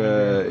you're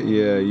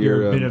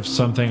a bit of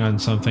something on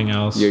something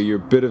else. Yeah, you're a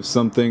bit of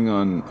something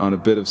on a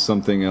bit of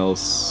something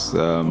else.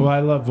 Well,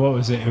 I love, what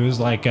was it? It was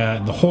like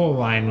the whole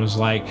line was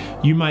like,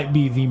 you might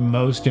be the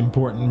most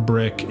important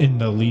brick in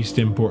the least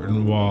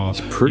important wall.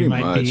 Pretty much.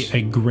 You might be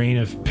a grain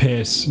of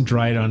piss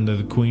dried onto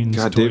the Queen's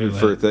toilet. David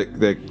Firth,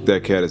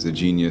 that cat is a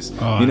genius.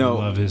 Oh, I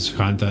love his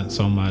content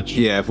so much.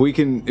 Yeah, if we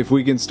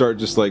can start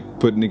just like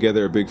putting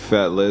together a big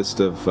fat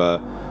list of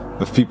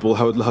people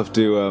I would love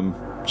to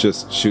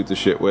just shoot the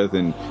shit with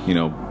and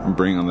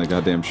bring on the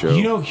goddamn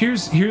show.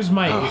 Here's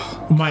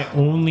my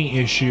only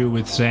issue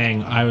with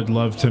saying I would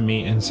love to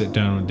meet and sit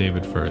down with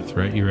David Firth.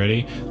 Right, you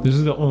ready? This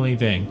is the only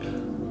thing.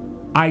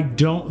 I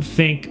don't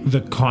think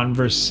the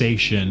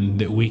conversation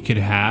that we could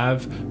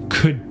have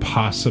could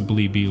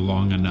possibly be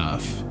long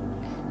enough.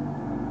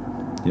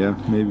 Yeah,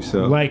 maybe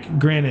so. Like,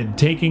 granted,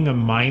 taking a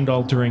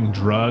mind-altering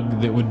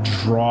drug that would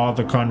draw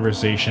the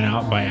conversation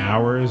out by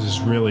hours is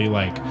really,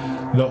 like,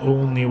 the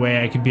only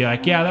way I could be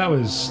like, yeah, that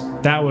was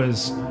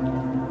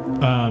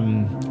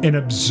an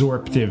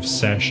absorptive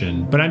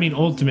session. But I mean,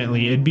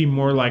 ultimately, it'd be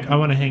more like, I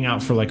want to hang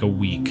out for like a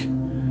week.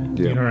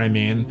 Yeah. You know what I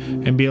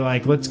mean? And be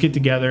like, let's get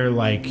together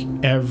like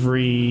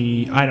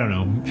every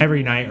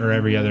night or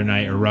every other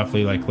night, or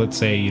roughly like, let's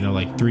say, you know,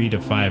 like 3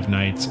 to 5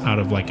 nights out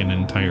of like an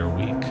entire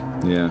week.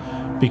 Yeah.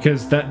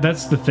 Because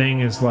that's the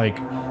thing is like,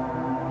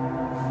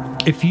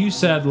 if you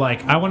said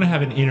like, I want to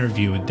have an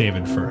interview with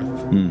David Firth,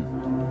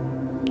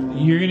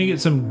 you're going to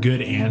get some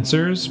good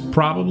answers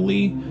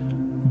probably.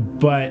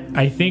 But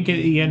I think at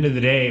the end of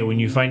the day, when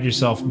you find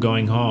yourself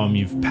going home,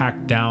 you've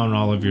packed down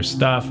all of your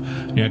stuff.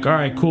 And you're like, all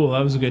right, cool. That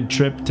was a good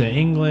trip to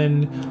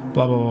England.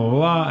 Blah, blah, blah,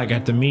 blah. I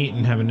got to meet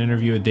and have an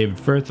interview with David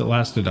Firth that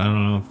lasted, I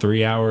don't know,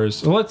 3 hours.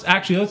 So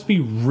let's be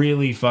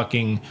really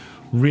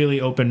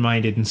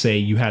open-minded and say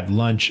you had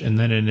lunch and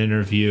then an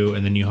interview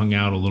and then you hung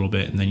out a little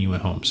bit and then you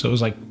went home. So it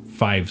was like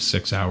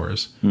 5-6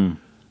 hours.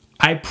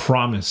 I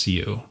promise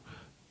you,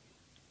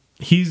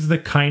 he's the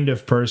kind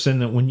of person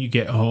that when you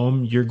get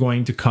home, you're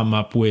going to come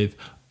up with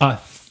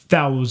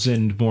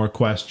 1,000 more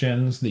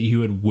questions that you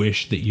would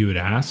wish that you had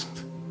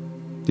asked.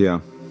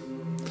 Yeah.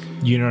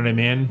 You know what I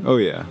mean? Oh,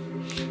 yeah.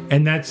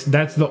 And that's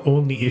the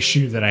only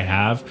issue that I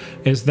have,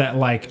 is that,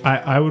 like,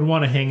 I would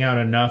want to hang out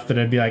enough that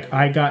I'd be like,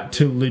 I got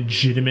to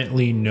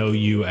legitimately know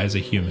you as a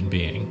human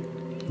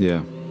being.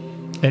 Yeah.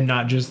 And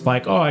not just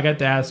like, oh, I got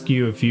to ask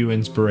you a few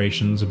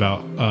inspirations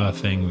about a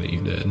thing that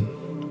you did.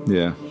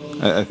 Yeah.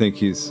 I think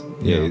he's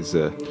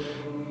a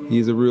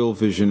real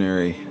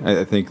visionary.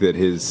 I think that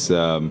his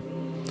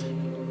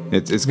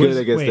it's good.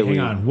 I guess wait, that hang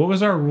on. What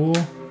was our rule?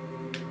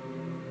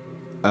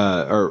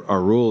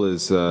 Our rule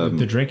is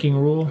the drinking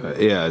rule.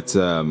 Yeah, it's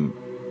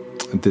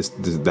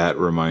that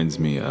reminds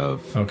me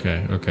of.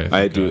 Okay.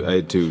 I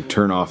had to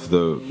turn off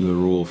the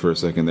rule for a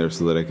second there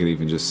so that I could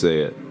even just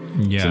say it.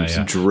 Yeah,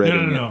 so I'm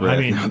dreading no. it. Right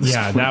I mean,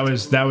 yeah, that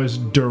was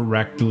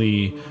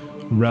directly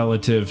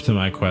relative to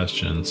my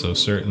question, so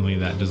certainly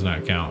that does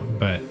not count.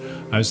 But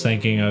I was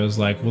like,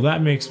 well,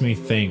 that makes me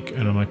think,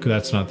 and I'm like,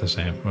 that's not the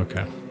same.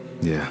 Okay.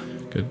 Yeah.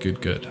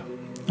 Good.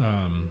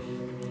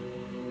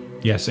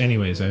 Yes.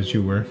 Anyways, as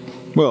you were.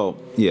 Well,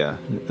 yeah.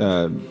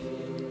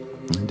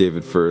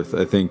 David Firth.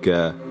 I think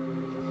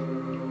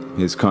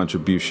his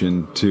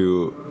contribution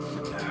to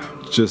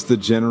just the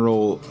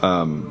general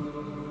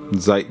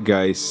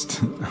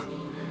zeitgeist,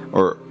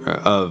 or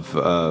of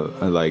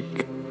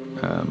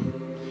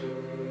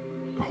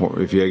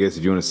if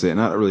you want to say it,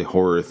 not really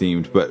horror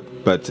themed,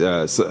 but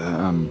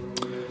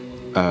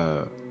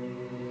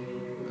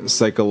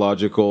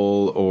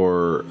psychological,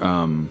 or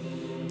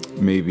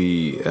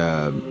maybe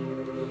I'm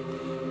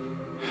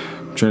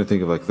trying to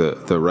think of like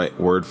the right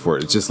word for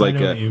it. It's just like I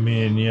know what you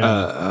mean,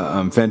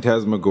 yeah.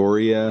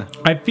 Phantasmagoria.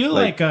 I feel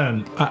like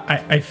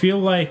I feel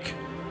like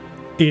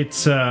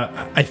it's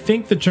I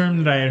think the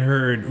term that I had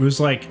heard was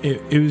like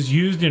it was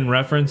used in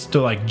reference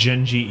to like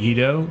Junji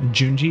Ito.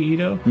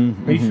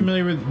 Mm-hmm. Are you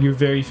familiar with? You're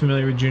very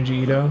familiar with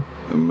Junji Ito?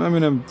 I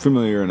mean, I'm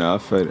familiar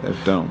enough. I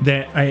don't.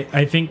 That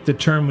I think the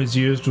term was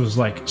used was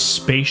like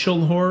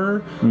spatial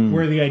horror,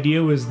 where the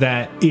idea was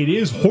that it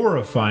is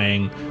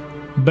horrifying,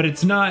 but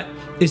it's not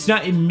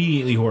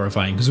immediately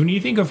horrifying, because when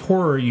you think of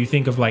horror, you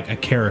think of like a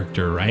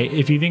character, right?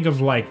 If you think of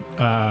like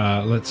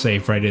let's say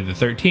Friday the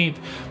 13th,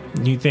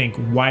 you think,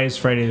 why is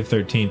Friday the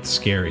 13th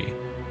scary?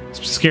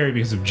 It's scary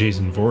because of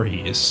Jason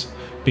Voorhees.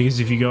 Because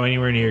if you go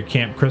anywhere near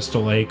Camp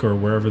Crystal Lake or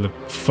wherever the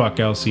fuck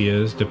else he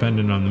is,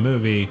 depending on the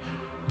movie,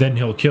 then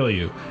he'll kill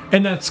you.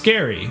 And that's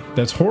scary.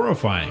 That's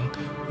horrifying.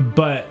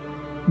 But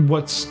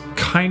what's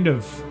kind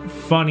of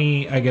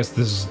funny, I guess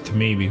this is to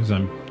me because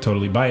I'm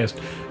totally biased,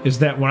 is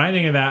that when I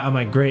think of that, I'm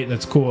like, great,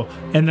 that's cool.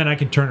 And then I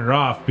can turn it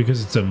off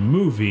because it's a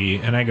movie,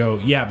 and I go,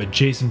 yeah, but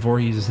Jason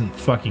Voorhees isn't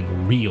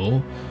fucking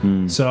real.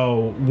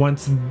 So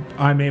once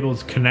I'm able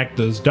to connect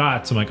those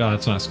dots, I'm like, oh,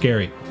 that's not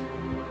scary.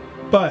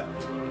 But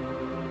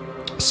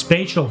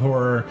spatial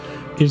horror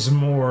is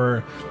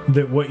more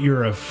that what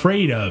you're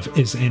afraid of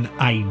is an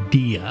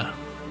idea.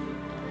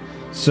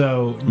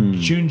 So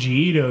Junji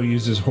Ito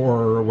uses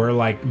horror where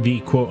like the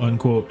quote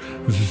unquote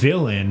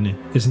villain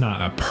is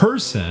not a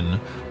person,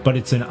 but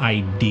it's an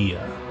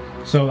idea.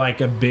 So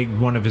like a big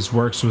one of his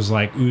works was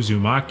like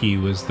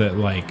Uzumaki, was that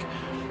like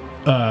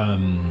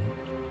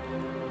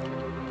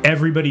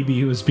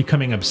everybody was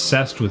becoming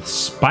obsessed with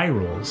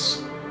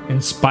spirals,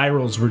 and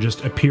spirals were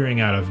just appearing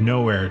out of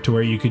nowhere, to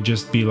where you could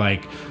just be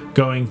like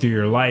going through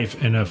your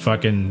life and a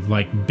fucking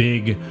like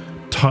big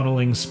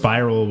tunneling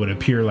spiral would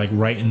appear like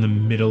right in the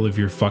middle of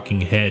your fucking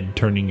head,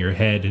 turning your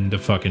head into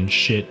fucking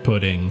shit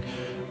pudding,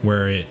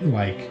 where it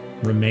like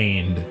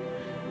remained.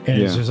 And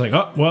it's just like,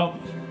 oh well,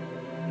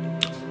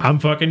 I'm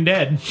fucking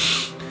dead.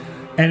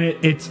 And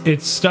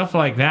it's stuff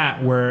like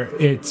that where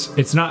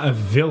it's not a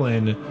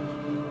villain,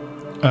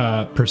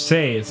 per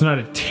se. It's not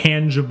a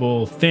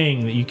tangible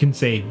thing that you can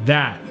say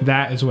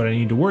that is what I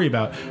need to worry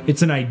about.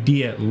 It's an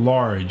idea at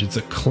large. It's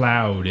a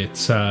cloud.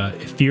 It's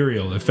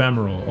ethereal,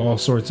 ephemeral, all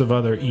sorts of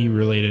other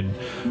E-related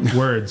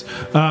words.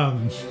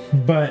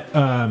 But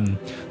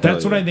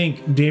that's what I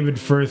think David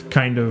Firth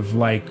kind of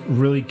like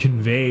really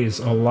conveys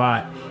a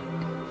lot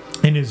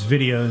in his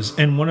videos.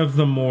 And one of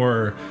the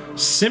more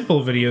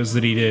simple videos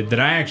that he did that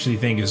I actually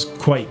think is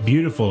quite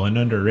beautiful and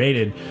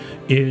underrated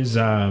is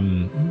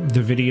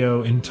the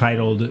video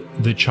entitled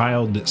 "The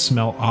Child That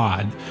Smell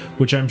Odd,"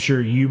 which I'm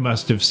sure you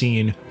must have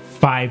seen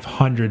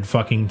 500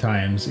 fucking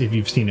times if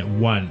you've seen it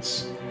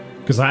once,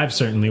 because I've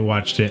certainly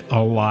watched it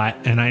a lot,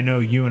 and I know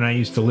you and I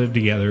used to live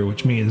together,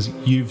 which means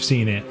you've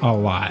seen it a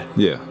lot.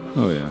 Yeah.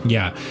 Oh yeah.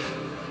 Yeah.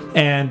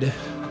 And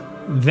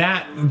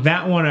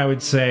that one I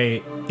would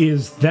say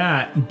is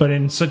that, but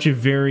in such a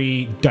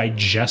very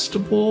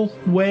digestible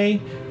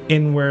way,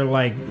 in where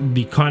like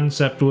the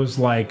concept was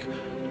like,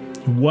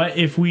 what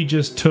if we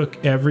just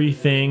took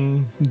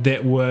everything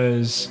that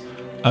was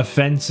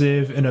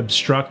offensive and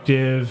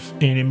obstructive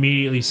and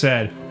immediately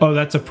said, oh,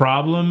 that's a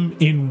problem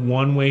in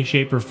one way,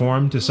 shape, or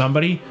form to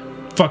somebody?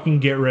 Fucking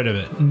get rid of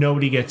it.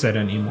 Nobody gets that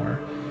anymore.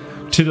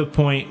 To the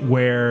point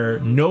where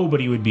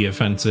nobody would be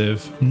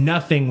offensive,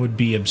 nothing would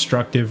be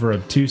obstructive or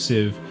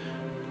obtuse.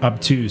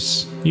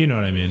 You know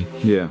what I mean?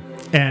 Yeah.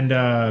 And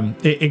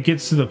it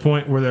gets to the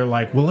point where they're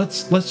like, well,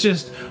 let's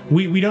just,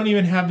 we don't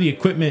even have the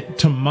equipment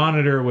to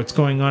monitor what's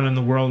going on in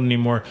the world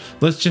anymore.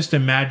 Let's just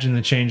imagine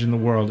the change in the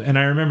world. And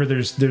I remember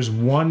there's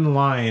one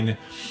line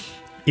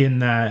in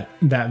that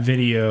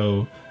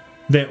video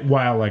that,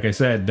 while, like I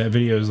said, that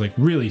video is like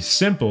really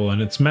simple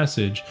in its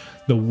message,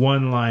 the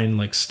one line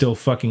like still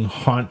fucking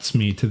haunts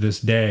me to this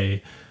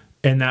day.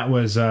 And that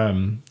was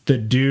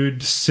the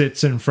dude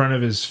sits in front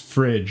of his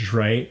fridge,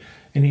 right?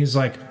 And he's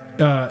like,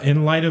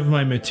 in light of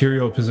my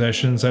material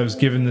possessions, I was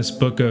given this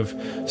book of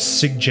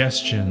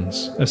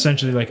suggestions,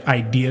 essentially like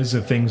ideas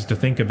of things to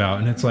think about.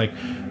 And it's like,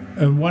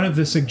 and one of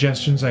the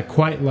suggestions I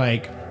quite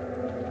like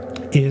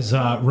is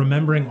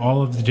remembering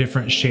all of the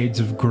different shades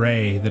of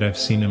gray that I've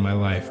seen in my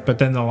life. But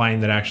then the line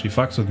that actually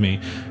fucks with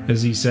me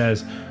is he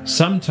says,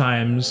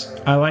 sometimes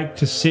I like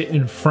to sit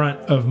in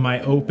front of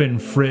my open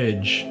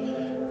fridge,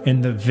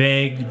 and the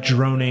vague,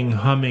 droning,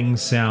 humming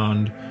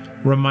sound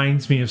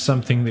reminds me of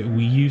something that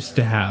we used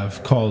to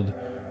have called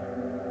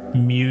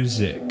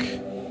music.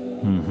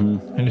 Mm-hmm.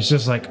 And it's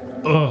just like,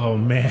 oh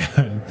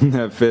man.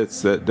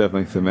 That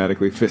definitely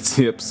thematically fits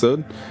the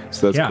episode.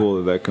 So that's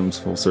cool that comes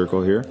full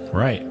circle here.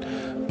 Right.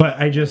 But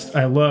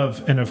I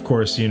love, and of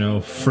course, you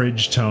know,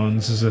 fridge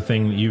tones is a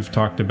thing that you've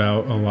talked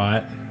about a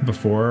lot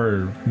before.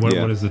 Or what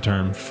is the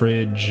term?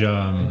 Fridge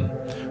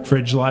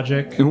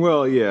logic?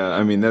 Well, yeah.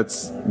 I mean,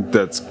 that's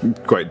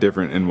quite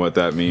different in what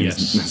that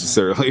means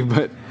necessarily.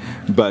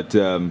 But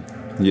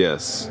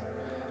yes,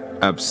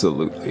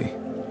 absolutely.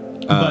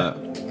 But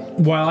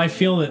while I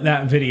feel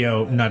that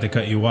video, not to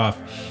cut you off,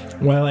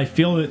 while I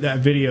feel that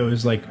video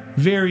is like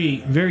very,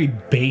 very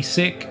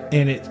basic,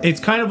 and it's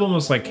kind of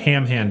almost like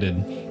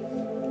ham-handed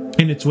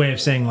in its way of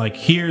saying, like,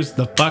 here's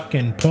the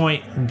fucking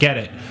point, get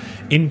it,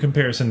 in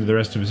comparison to the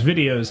rest of his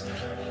videos,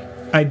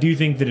 I do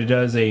think that it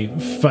does a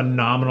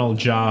phenomenal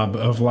job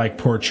of like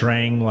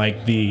portraying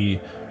like the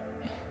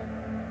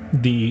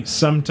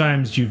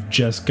sometimes you've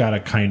just got to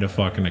kind of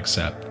fucking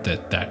accept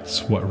that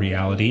that's what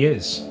reality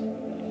is.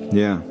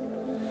 Yeah,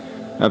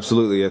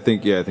 absolutely. I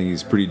think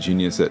he's pretty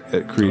genius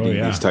at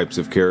creating these types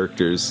of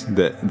characters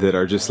that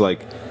are just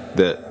like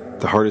that.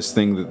 The hardest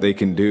thing that they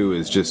can do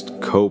is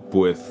just cope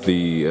with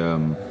the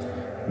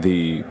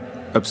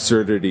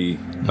absurdity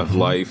of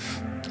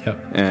life.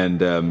 Yep.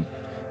 And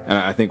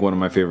I think one of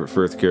my favorite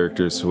Firth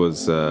characters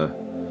was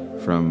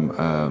from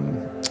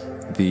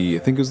I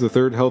think it was the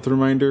third Health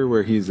Reminder,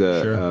 where he's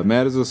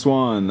mad as a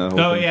swan. Oh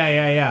thing.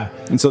 Yeah.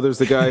 And so there's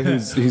the guy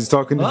he's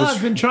talking to.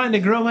 I've been trying to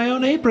grow my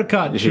own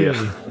apricot tree.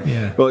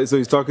 Yeah. Well, so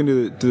he's talking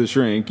to the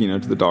shrink, to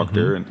the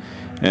doctor,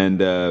 and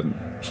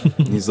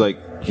he's like,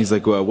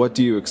 well, what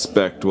do you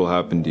expect will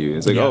happen to you?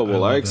 He's like,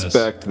 I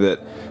expect that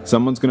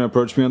someone's going to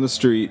approach me on the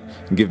street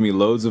and give me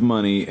loads of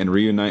money and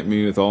reunite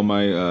me with all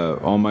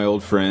my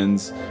old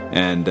friends,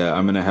 and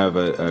I'm going to have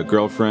a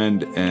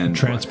girlfriend and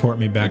transport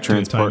me back to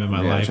a time in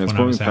my life when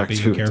I was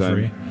happy and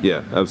carefree.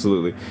 Yeah,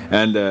 absolutely.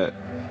 And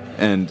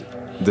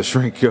the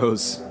shrink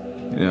goes,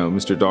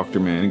 Mr. Doctor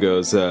Man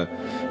goes,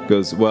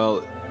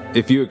 well,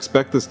 if you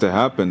expect this to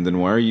happen, then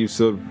why are you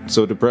so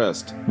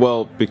depressed?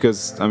 Well,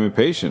 because I'm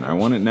impatient. I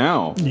want it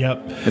now.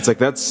 Yep. It's like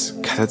that's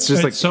just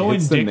it's like so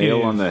hits the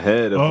nail on the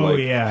head of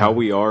how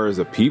we are as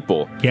a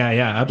people. Yeah,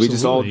 absolutely. We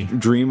just all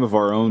dream of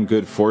our own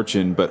good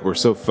fortune, but we're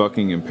so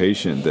fucking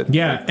impatient that.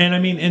 Yeah, and I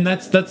mean, and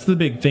that's the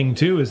big thing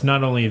too. Is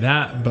not only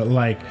that, but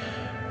like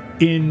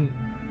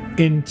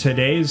in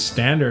today's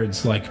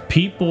standards, like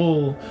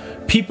people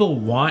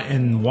want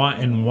and want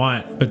and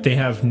want, but they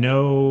have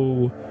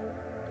no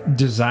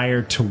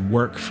desire to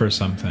work for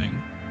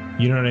something.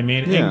 You know what I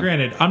mean? Yeah. And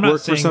granted, I'm not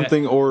work saying for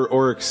something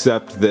or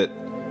accept that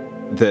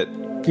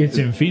it's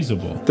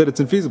infeasible. That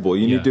it's infeasible.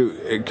 You need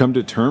to come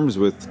to terms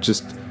with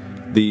just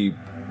the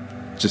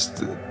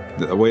just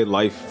the way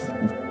life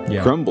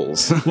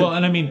crumbles. Well,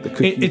 and I mean,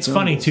 it's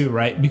funny too,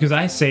 right? Because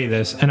I say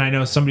this, and I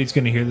know somebody's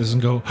going to hear this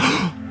and go,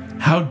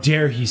 how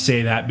dare he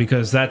say that,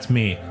 because that's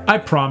me. I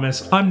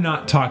promise I'm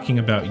not talking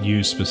about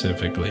you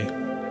specifically.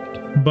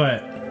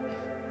 But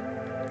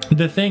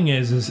the thing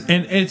is,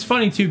 and it's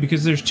funny too,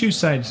 because there's two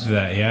sides to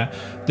that, yeah?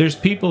 There's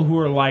people who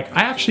are like,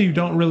 I actually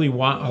don't really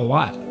want a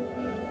lot.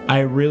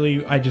 I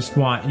just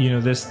want,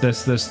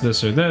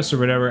 this, or this, or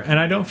whatever, and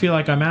I don't feel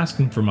like I'm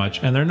asking for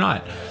much, and they're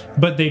not.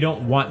 But they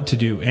don't want to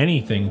do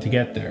anything to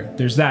get there.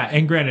 There's that.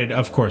 And granted,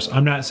 of course,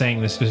 I'm not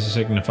saying this to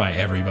signify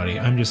everybody.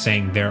 I'm just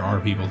saying there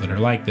are people that are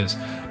like this.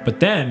 But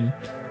then,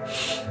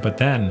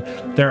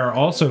 there are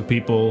also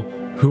people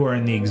who are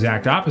in the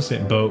exact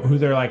opposite boat, who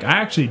they're like, I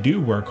actually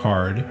do work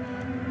hard,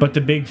 but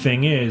the big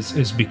thing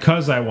is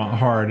because I want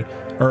hard,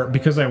 or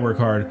because I work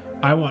hard,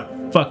 I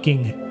want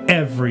fucking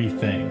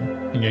everything.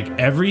 And you're like,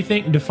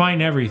 everything?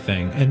 Define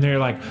everything. And they're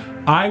like,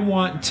 I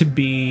want to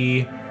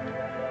be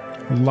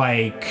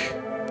like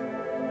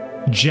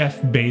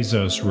Jeff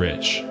Bezos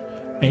rich.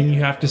 And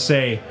you have to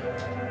say,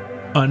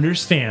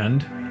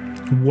 understand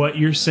what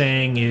you're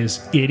saying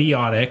is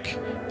idiotic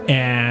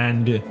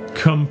and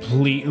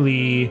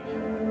completely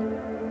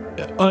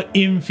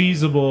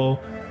infeasible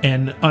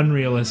and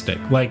unrealistic.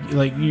 Like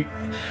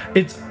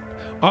it's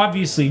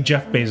obviously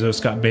Jeff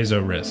Bezos got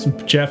Bezos rich.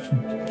 Jeff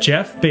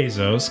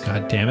Bezos,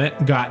 god damn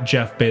it, got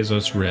Jeff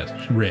Bezos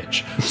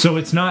rich. So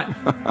it's not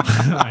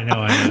I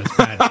know it's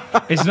bad.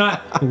 It's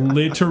not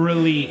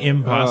literally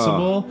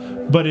impossible,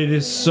 but it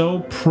is so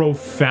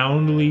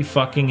profoundly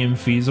fucking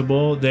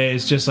infeasible that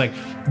it's just like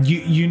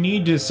you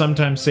need to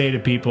sometimes say to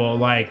people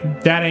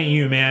like, that ain't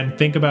you, man.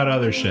 Think about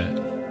other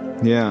shit.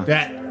 Yeah.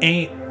 That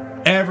ain't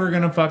ever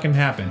gonna fucking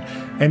happen.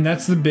 And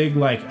that's the big,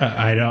 like,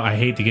 I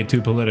hate to get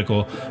too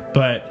political,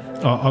 but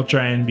I'll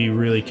try and be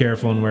really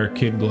careful and wear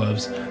kid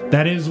gloves.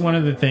 That is one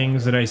of the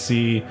things that I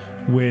see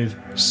with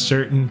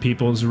certain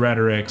people's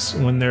rhetorics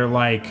when they're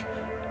like,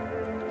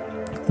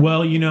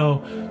 well,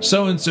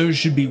 so-and-so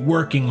should be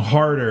working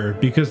harder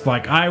because,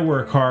 like, I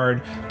work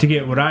hard to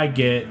get what I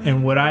get,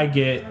 and what I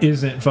get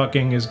isn't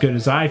fucking as good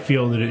as I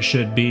feel that it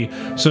should be,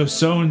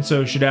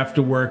 so-and-so should have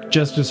to work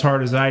just as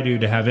hard as I do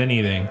to have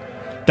anything.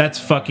 That's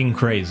fucking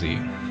crazy.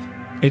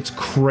 It's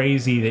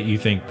crazy that you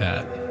think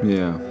that.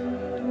 Yeah.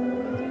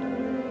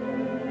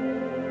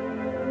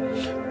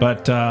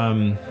 But,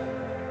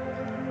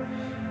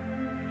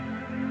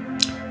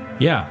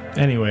 yeah.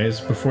 Anyways,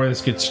 before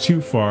this gets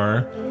too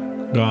far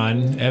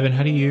gone, Evan,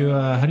 how do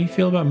you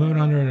feel about moving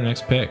on to our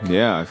next pick?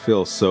 Yeah, I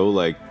feel so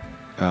like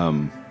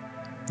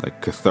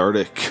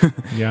cathartic.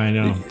 Yeah, I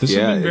know. This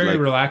has been very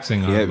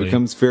relaxing. Yeah, it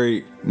becomes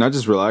very, not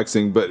just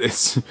relaxing, but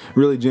it's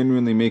really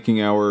genuinely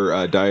making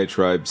our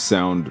diatribe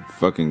sound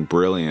fucking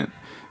brilliant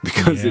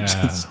because it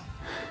sounds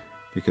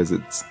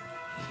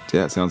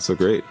so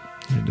great.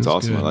 It's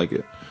awesome. Good. I like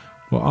it.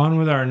 Well, on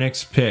with our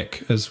next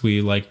pick, as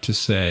we like to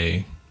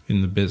say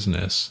in the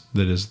business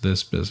that is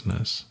this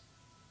business.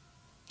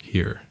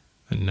 Here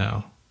and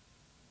now.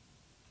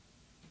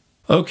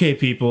 Okay,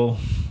 people,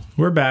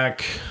 we're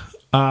back.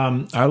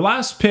 Our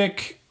last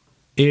pick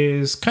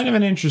is kind of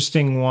an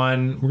interesting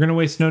one. We're going to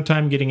waste no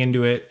time getting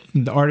into it.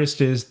 The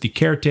artist is The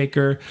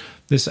Caretaker.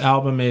 This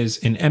album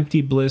is An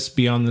Empty Bliss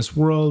Beyond This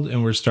World,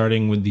 and we're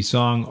starting with the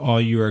song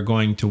All You Are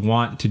Going to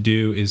Want to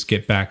Do Is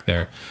Get Back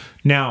There.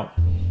 Now,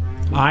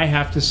 I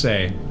have to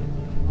say,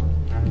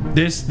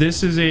 this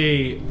is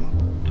a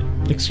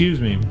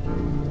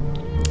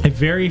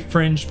very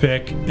fringe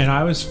pick, and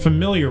I was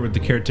familiar with The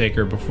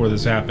Caretaker before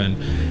this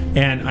happened,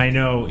 and I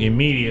know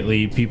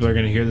immediately people are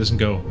going to hear this and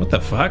go, what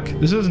the fuck?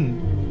 This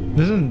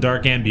isn't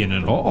dark ambient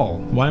at all.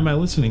 Why am I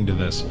listening to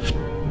this?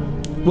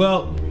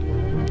 Well,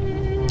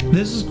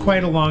 this is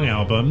quite a long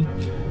album,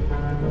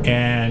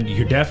 and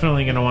you're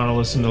definitely going to want to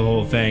listen to the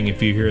whole thing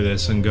if you hear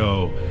this and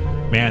go,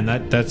 man,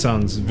 that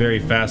sounds very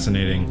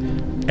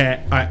fascinating.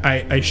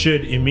 I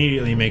should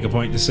immediately make a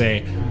point to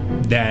say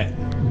that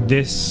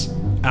this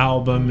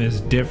album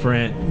is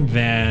different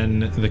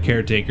than The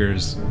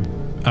Caretaker's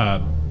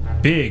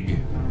big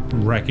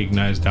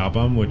recognized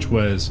album, which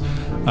was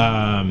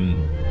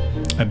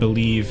I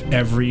believe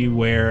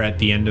Everywhere at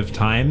the End of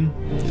Time.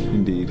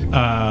 Indeed.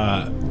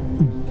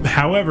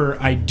 However,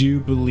 I do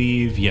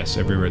believe, yes,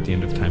 Everywhere at the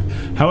End of Time.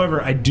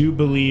 However, I do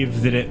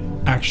believe that it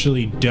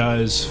actually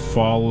does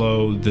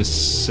follow the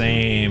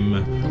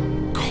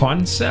same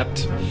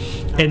concept,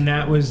 and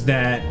that was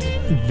that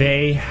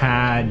they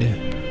had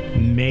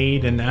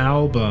made an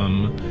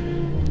album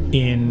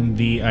in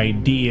the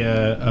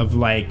idea of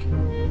like,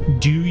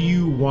 do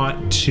you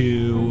want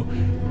to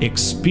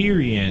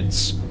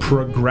experience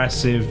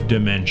progressive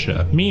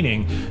dementia?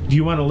 Meaning, do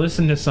you want to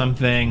listen to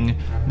something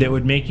that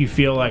would make you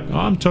feel like, oh,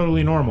 I'm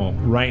totally normal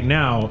right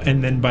now,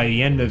 and then by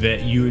the end of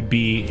it you would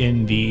be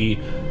in the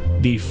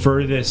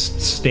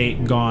furthest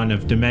state gone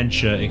of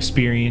dementia,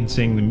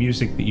 experiencing the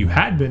music that you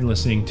had been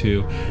listening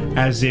to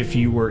as if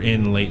you were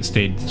in late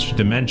stage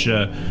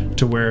dementia,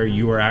 to where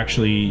you are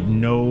actually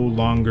no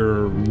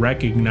longer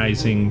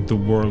recognizing the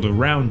world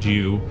around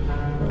you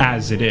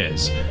as it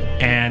is.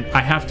 And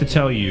I have to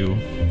tell you,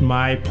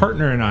 my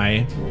partner and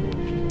I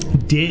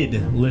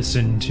did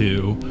listen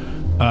to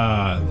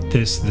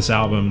this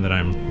album that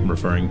I'm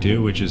referring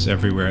to, which is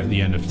Everywhere at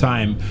the End of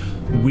Time.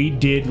 We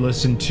did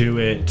listen to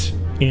it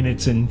in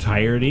its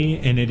entirety,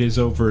 and it is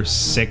over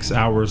 6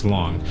 hours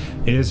long.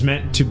 It is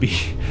meant to be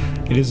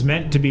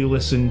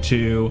listened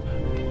to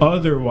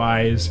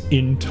otherwise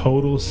in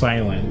total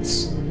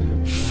silence,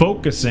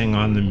 focusing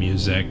on the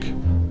music,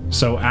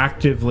 so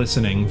active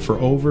listening for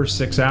over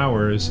 6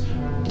 hours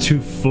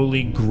to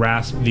fully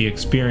grasp the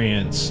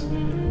experience.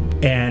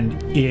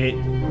 And it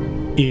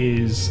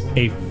is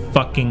a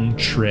fucking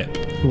trip.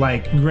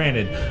 Like,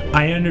 granted,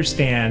 I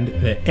understand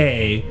that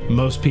A,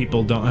 most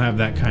people don't have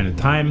that kind of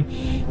time,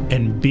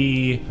 and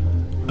B,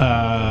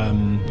 a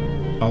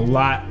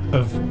lot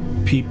of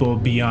people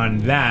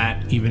beyond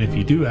that, even if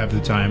you do have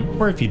the time,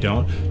 or if you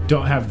don't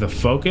have the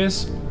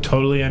focus.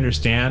 Totally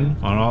understand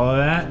on all of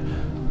that.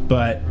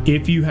 But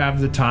if you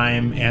have the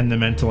time and the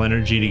mental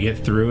energy to get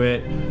through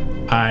it,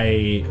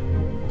 I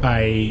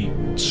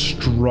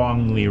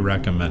strongly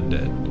recommend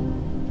it.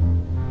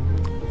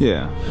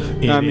 Yeah,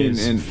 it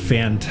is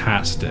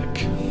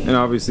fantastic. And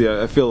obviously,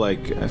 I feel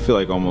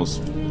like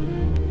almost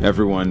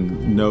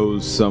everyone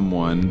knows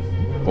someone,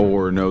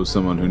 or knows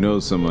someone who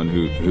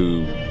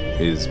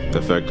is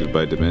affected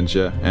by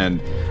dementia.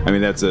 And I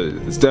mean, it's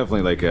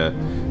definitely like it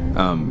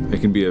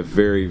can be a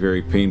very,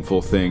 very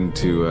painful thing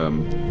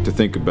to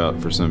think about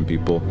for some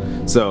people.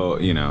 So,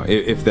 you know,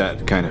 if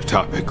that kind of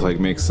topic like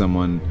makes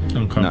someone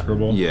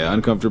uncomfortable,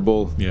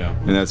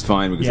 and that's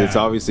fine, because it's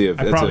obviously I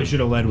probably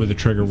should have led with a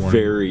trigger warning.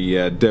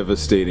 Very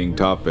devastating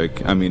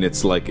topic. I mean,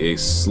 it's like a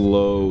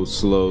slow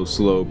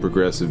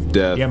progressive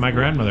death. Yeah, my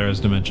grandmother has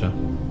dementia.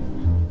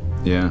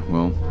 Yeah,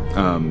 well,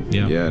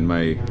 and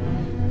my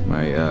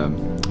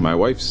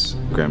wife's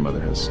grandmother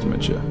has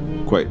dementia.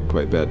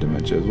 Quite bad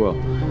dementia as well.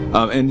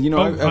 And you know,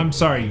 I'm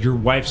sorry, your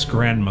wife's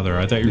grandmother.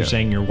 I thought you were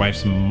saying your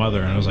wife's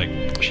mother, and I was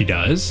like, she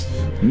does?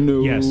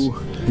 No. Yes.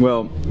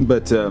 Well,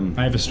 but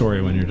I have a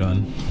story when you're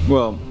done.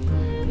 Well,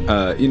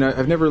 you know,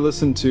 I've never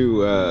listened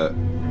to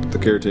The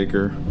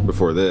Caretaker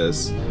before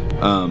this,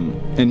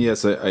 and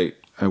yes, I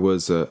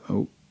was I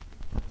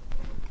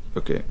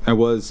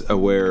was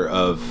aware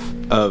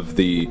of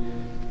the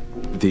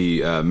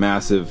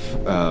massive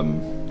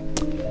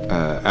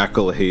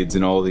accolades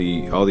and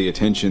all the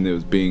attention that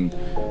was being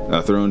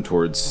thrown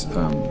towards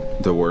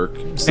the work.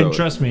 So, and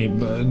trust me,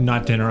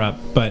 not to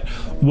interrupt, but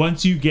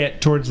once you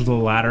get towards the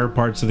latter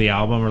parts of the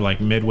album, or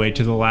like midway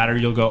to the latter,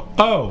 you'll go,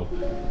 oh,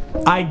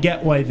 I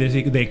get why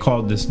they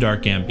called this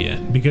dark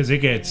ambient, because it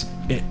gets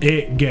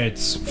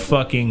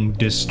fucking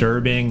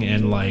disturbing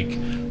and like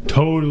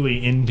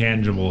totally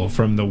intangible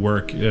from the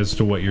work as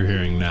to what you're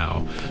hearing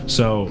now.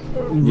 So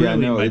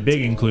really, my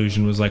big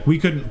inclusion was like, we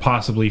couldn't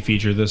possibly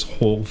feature this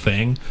whole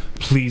thing.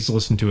 Please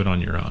listen to it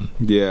on your own.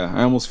 Yeah,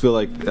 I almost feel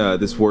like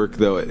this work,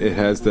 though, it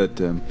has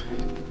that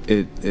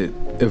it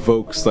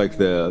evokes like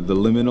the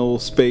liminal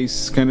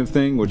space kind of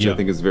thing, which I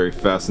think is a very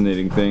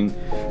fascinating thing.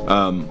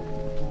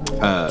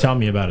 Tell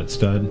me about it,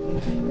 stud.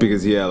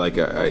 Because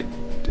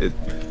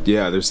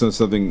there's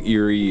something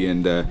eerie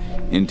and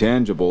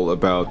intangible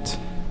about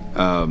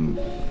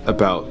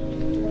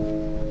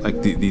like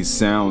these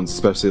sounds,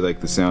 especially like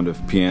the sound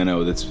of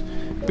piano that's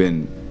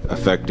been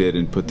affected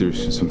and put through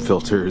some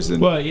filters.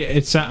 And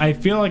I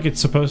feel like it's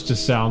supposed to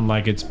sound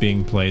like it's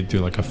being played through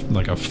like a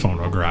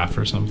phonograph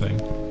or something.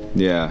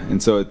 Yeah,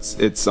 and so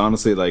it's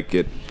honestly like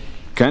it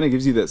kind of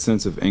gives you that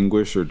sense of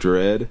anguish or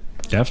dread.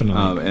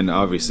 Definitely. And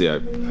obviously,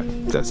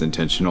 that's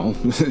intentional.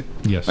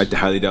 Yes. I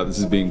highly doubt this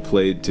is being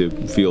played to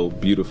feel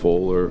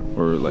beautiful or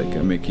like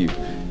make you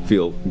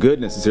feel good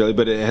necessarily,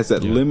 but it has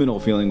that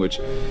liminal feeling, which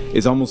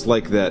is almost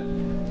like that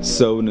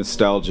so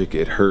nostalgic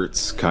it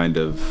hurts kind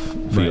of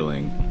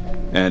feeling. Right.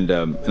 And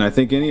I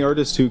think any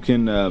artist who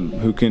can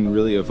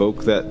really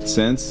evoke that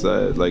sense,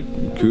 like,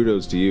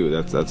 kudos to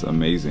you. That's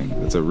amazing.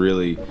 That's a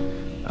really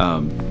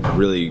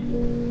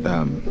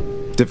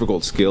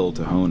difficult skill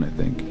to hone, I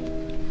think.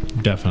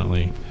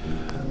 Definitely.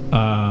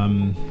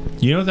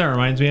 You know what that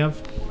reminds me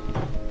of?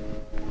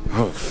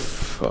 Oh,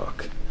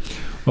 fuck.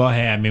 Well,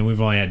 hey, I mean,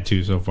 we've only had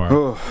 2 so far.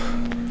 Oh.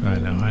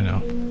 I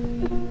know.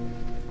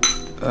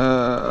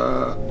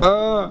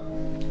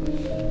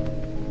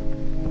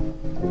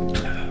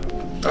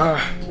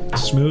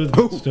 Smooth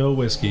but still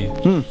whiskey.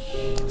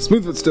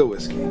 Smooth but still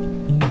whiskey.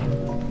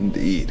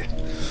 Indeed.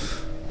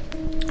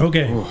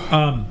 Okay.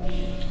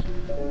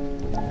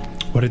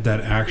 What did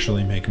that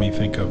actually make me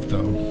think of,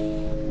 though?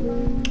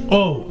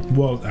 Oh,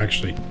 well,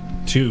 actually,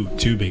 two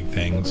big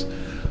things.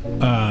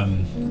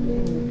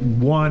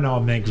 One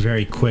I'll make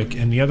very quick,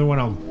 and the other one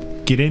I'll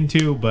get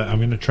into, but I'm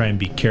going to try and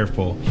be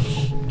careful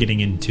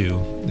getting into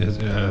as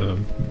a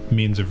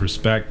means of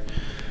respect.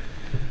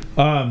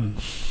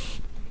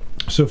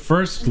 So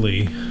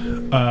firstly,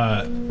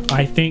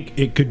 I think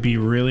it could be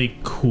really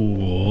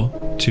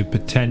cool to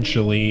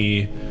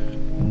potentially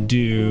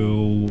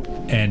do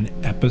an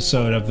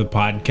episode of the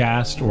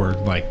podcast, or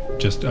like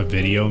just a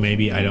video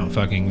maybe, I don't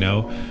fucking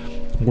know,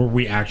 where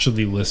we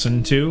actually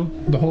listen to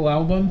the whole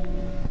album.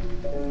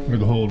 or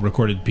the whole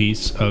recorded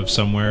piece of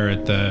Somewhere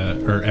at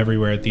the, or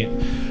Everywhere at the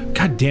end.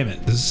 God damn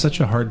it, this is such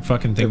a hard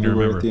fucking thing to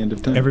remember. Everywhere at the End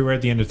of Time. Everywhere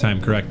at the End of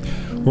Time, correct.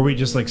 Where we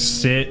just like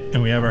sit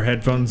and we have our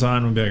headphones on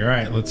and we'll be like, all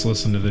right, let's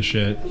listen to this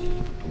shit.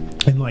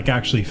 And like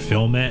actually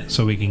film it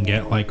so we can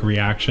get like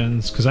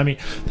reactions, because I mean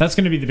that's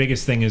going to be the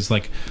biggest thing, is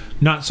like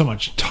not so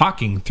much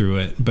talking through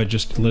it but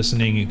just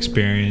listening,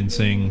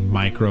 experiencing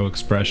micro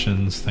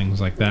expressions,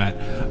 things like that.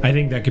 I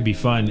think that could be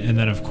fun. And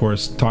then of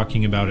course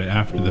talking about it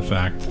after the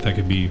fact, that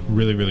could be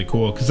really, really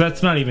cool, because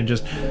that's not even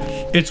just,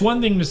 it's one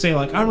thing to say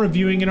like I'm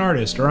reviewing an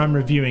artist or I'm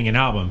reviewing an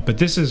album, but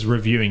this is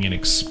reviewing an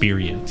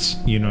experience,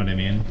 you know what I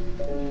mean?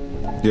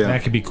 Yeah,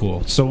 that could be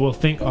cool. So we'll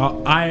think.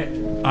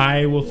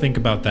 I will think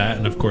about that,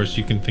 and of course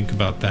you can think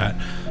about that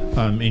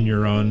in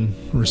your own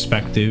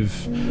respective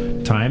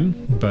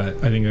time. But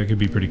I think that could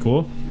be pretty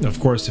cool. Of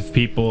course, if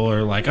people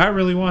are like, I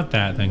really want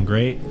that, then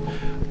great.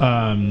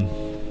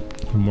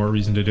 More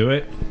reason to do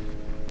it.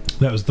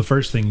 That was the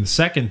first thing. The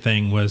second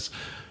thing was,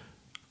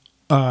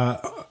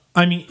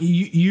 I mean,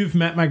 you've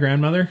met my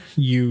grandmother.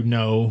 You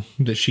know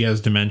that she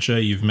has dementia.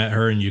 You've met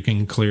her, and you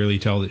can clearly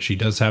tell that she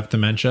does have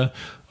dementia.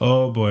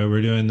 Oh boy,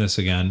 we're doing this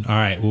again. All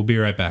right, we'll be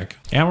right back.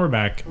 And we're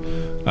back.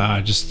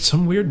 Just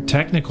some weird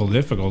technical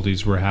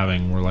difficulties we're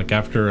having. We're like,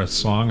 after a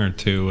song or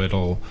two,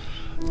 it'll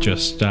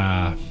just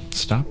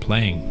stop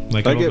playing.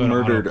 Like, if I get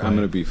murdered, I'm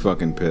gonna be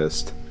fucking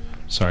pissed.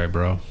 Sorry,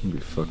 bro. I'm gonna be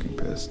fucking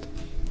pissed.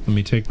 Let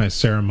me take my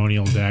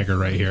ceremonial dagger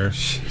right here.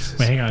 Jesus.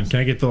 Wait, hang on. Can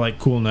I get the like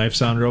cool knife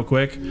sound real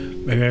quick?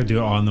 Maybe I'll do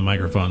it on the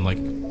microphone. Like,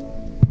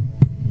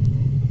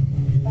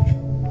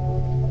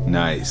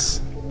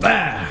 nice.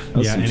 Ah!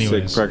 That's Yeah, some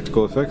anyways. sick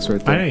practical effects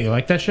right there. I know, you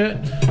like that shit?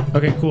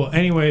 Okay, cool.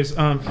 Anyways,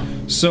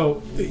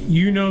 so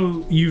you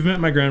know, you've met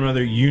my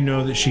grandmother. You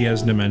know that she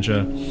has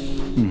dementia.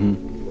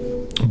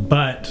 Mm-hmm.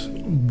 But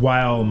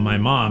while my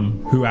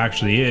mom, who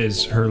actually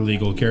is her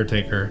legal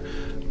caretaker,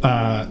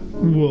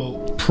 will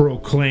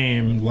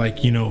proclaim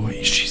like, you know,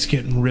 she's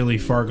getting really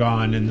far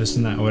gone and this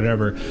and that,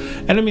 whatever.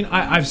 And I mean,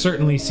 I've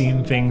certainly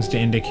seen things to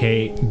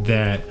indicate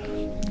that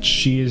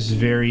she is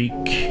very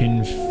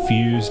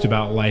confused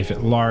about life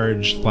at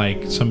large.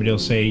 Like, somebody will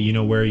say, you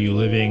know, where are you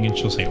living? And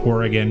she'll say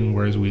Oregon,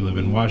 whereas we live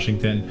in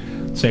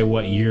Washington. Say,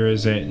 what year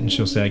is it? And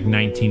she'll say like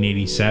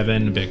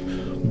 1987. I'll be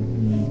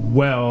like,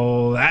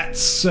 well,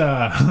 that's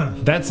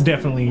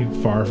definitely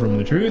far from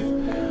the truth,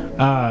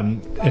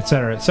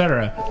 etc.,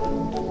 etc.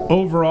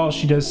 Overall,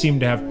 she does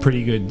seem to have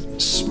pretty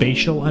good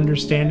spatial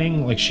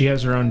understanding. Like, she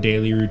has her own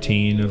daily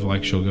routine of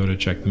like, she'll go to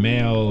check the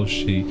mail.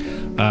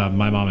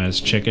 My mom has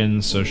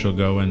chickens, so she'll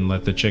go and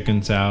let the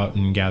chickens out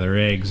and gather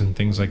eggs and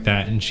things like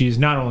that. And she's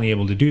not only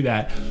able to do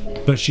that,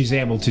 but she's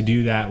able to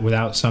do that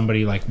without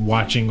somebody like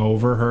watching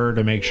over her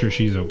to make sure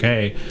she's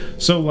okay.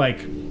 So like,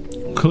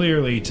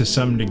 clearly to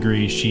some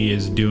degree she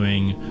is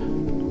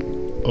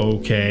doing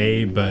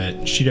okay,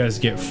 but she does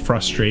get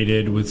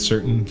frustrated with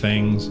certain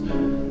things.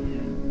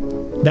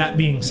 That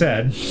being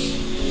said,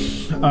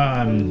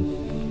 I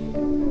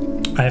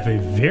have a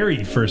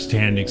very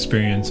first-hand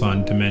experience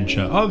on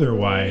dementia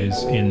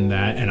otherwise, in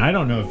that, and I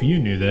don't know if you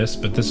knew this,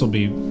 but this will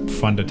be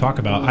fun to talk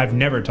about. I've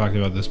never talked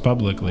about this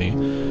publicly.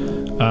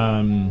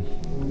 When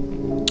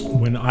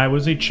I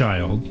was a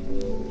child,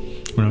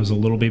 when I was a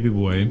little baby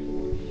boy,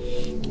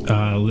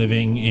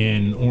 living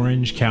in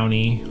Orange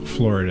County,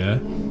 Florida,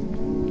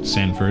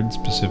 Sanford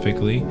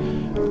specifically,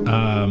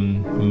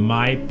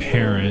 my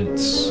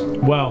parents,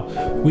 well,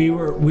 we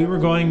were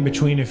going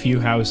between a few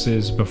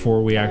houses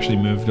before we actually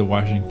moved to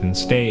Washington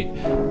State,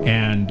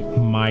 and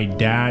my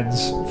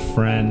dad's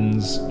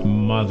friend's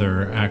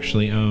mother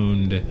actually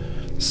owned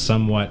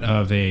somewhat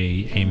of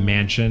a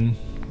mansion,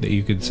 that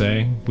you could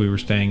say, we were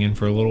staying in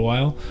for a little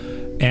while.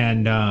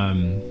 And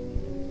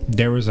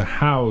there was a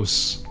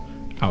house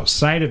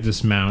outside of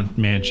this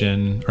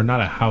mansion, or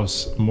not a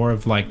house, more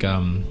of like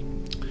a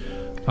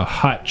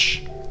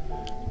hutch,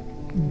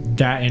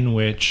 that in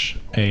which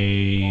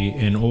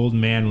an old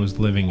man was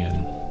living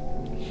in.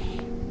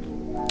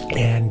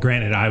 And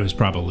granted, I was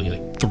probably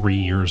like 3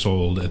 years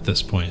old at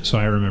this point, so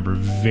I remember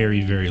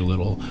very, very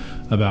little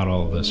about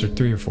all of this, or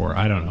 3 or 4,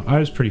 I don't know. I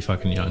was pretty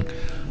fucking young.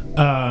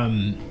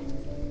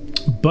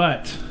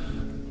 But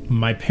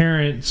my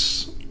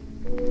parents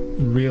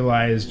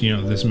realized, you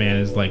know, this man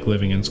is like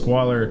living in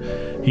squalor.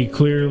 He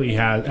clearly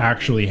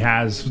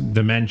has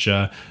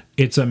dementia.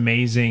 It's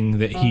amazing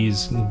that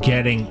he's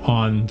getting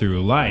on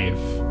through life.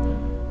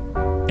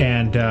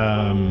 And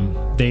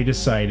they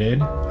decided,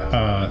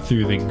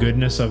 through the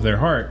goodness of their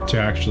heart, to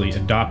actually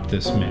adopt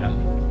this man.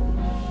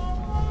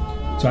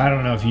 So I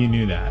don't know if you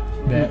knew that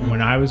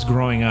when I was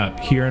growing up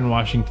here in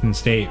Washington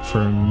State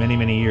for many,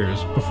 many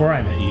years, before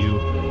I met you,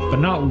 but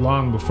not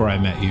long before I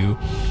met you,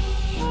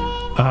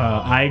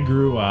 I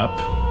grew up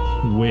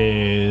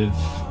with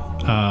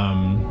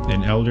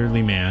an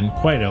elderly man,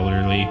 quite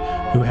elderly,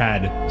 who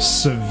had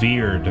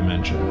severe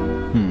dementia.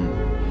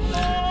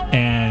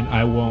 And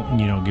I won't,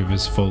 give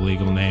his full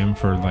legal name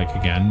for,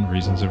 again,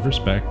 reasons of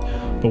respect.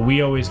 But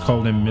we always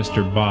called him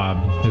Mr. Bob.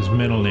 His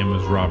middle name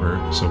was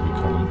Robert, so we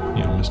called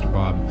him, Mr.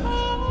 Bob.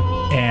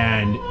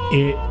 And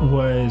it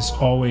was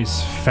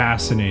always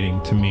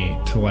fascinating to me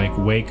to like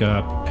wake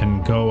up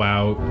and go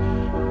out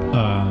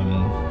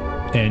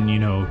and, you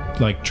know,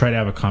 like try to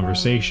have a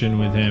conversation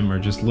with him or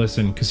just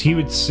listen, because he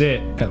would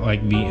sit at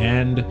like the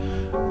end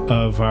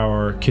of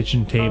our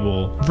kitchen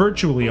table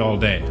virtually all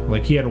day.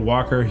 Like he had a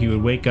walker, he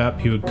would wake up,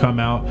 he would come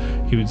out,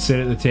 he would sit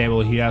at the table,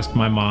 he'd ask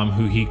my mom,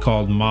 who he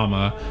called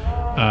Mama,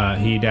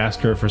 he'd ask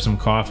her for some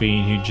coffee,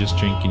 and he'd just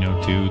drink, you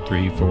know, 2,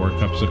 3, 4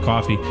 cups of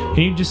coffee, and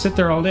he'd just sit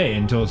there all day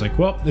until it's like,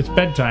 well, it's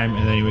bedtime,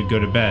 and then he would go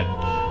to bed,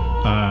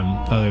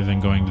 other than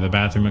going to the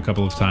bathroom a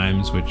couple of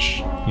times, which,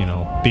 you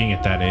know, being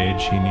at that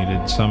age, he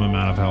needed some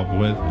amount of help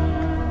with.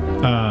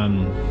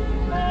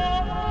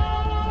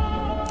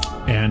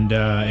 And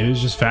it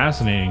was just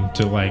fascinating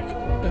to like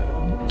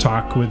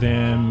talk with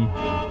him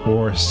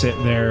or sit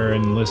there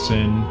and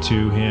listen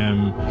to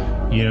him,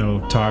 you know,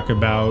 talk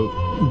about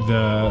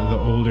the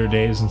older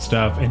days and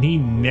stuff. And he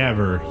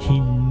never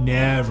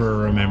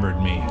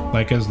remembered me.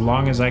 Like, as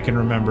long as I can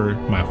remember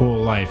my whole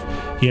life,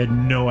 he had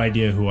no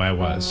idea who I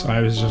was.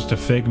 I was just a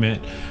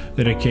figment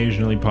that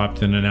occasionally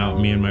popped in and out,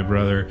 me and my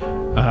brother.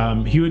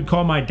 He would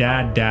call my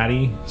dad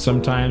Daddy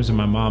sometimes and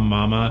my mom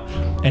Mama,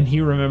 and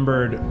he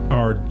remembered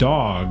our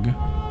dog,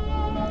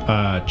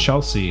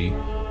 Chelsea.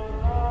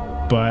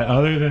 But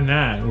other than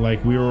that,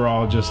 like, we were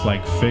all just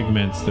like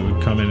figments that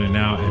would come in and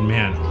out. And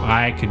man,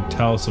 I could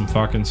tell some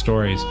fucking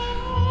stories,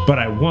 but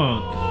I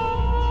won't,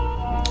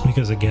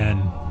 because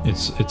again,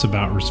 it's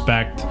about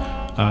respect.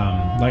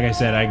 Like I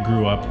said, I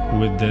grew up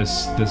with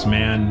this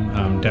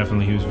man.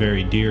 Definitely, he was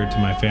very dear to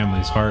my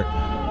family's heart.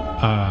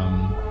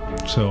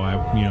 So I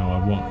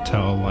won't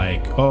tell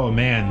like, oh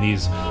man,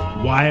 these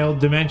wild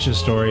dementia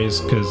stories,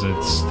 because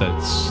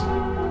that's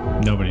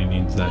nobody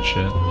needs that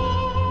shit.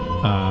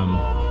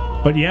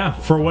 But yeah,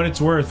 for what it's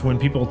worth, when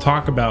people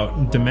talk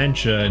about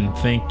dementia and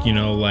think, you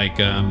know, like,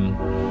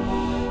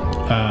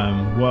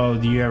 well,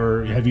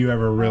 have you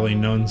ever really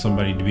known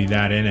somebody to be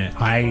that in it?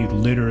 I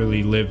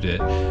literally lived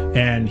it.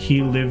 And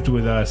he lived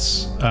with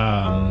us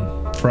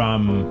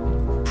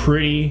from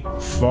pretty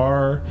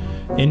far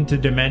into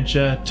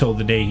dementia till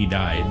the day he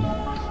died.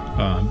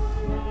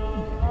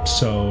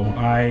 So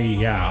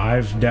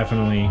I've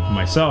definitely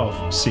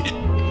myself seen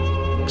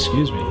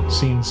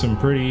some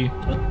pretty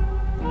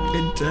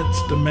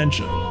intense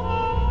dementia.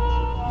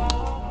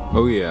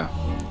 Oh yeah.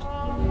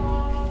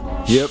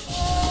 Yep.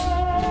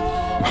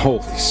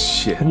 Holy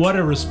shit. What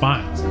a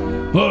response.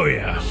 Oh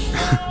yeah.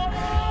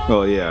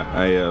 Oh yeah,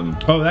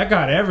 Oh, that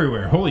got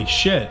everywhere. Holy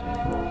shit.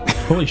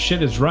 Holy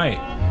shit is right.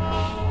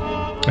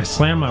 I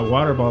slammed my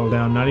water bottle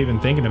down, not even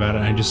thinking about it,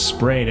 and I just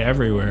sprayed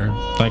everywhere,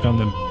 like on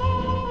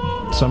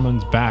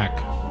someone's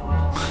back.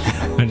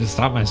 I just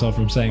stopped myself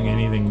from saying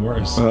anything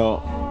worse.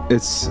 Well,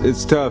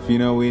 it's tough, you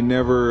know. We'd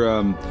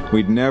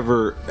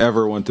never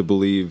ever want to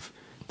believe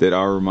that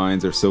our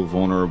minds are so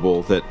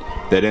vulnerable, that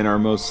in our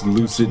most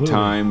lucid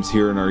times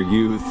here in our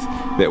youth,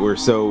 that we're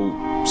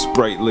so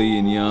sprightly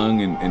and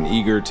young and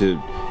eager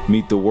to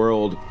meet the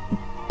world,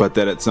 but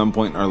that at some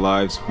point in our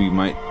lives we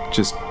might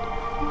just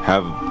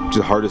have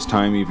the hardest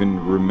time even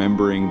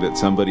remembering that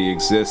somebody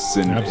exists,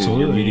 and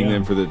you're meeting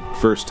them for the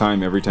first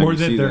time every time you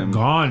see them. Or that they're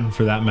gone,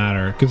 for that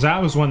matter. Because that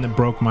was one that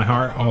broke my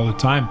heart all the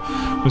time,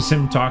 was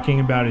him talking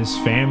about his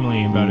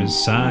family, about his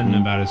son,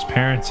 about his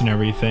parents and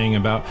everything,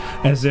 about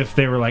as if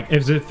they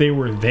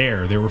were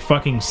there. They were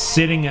fucking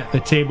sitting at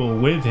the table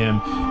with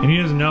him, and he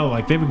doesn't know,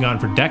 like, they've been gone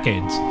for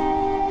decades.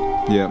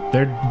 Yeah.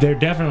 They're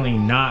definitely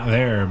not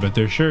there, but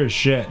they're sure as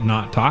shit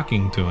not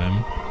talking to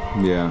him.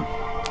 Yeah.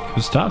 It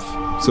was tough.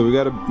 So we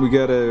gotta.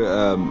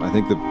 I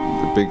think the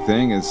big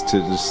thing is to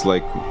just,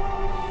 like,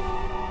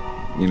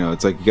 you know,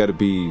 it's like you gotta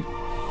be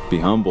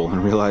humble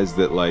and realize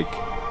that, like,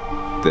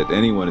 that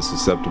anyone is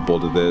susceptible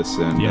to this,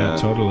 and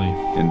totally,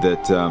 and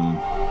that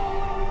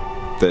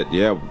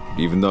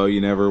even though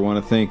you never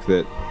want to think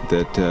that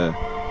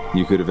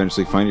you could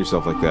eventually find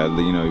yourself like that,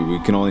 you know, we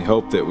can only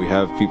hope that we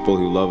have people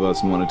who love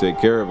us and want to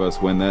take care of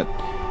us when that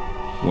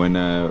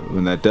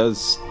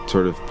does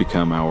sort of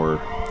become our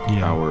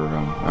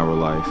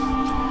life.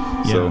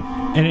 Yeah. So,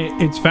 and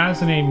it's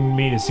fascinating to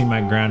me to see my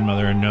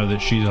grandmother and know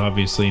that she's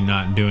obviously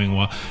not doing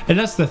well. And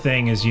that's the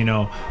thing is, you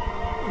know,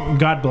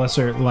 God bless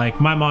her, like,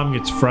 my mom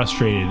gets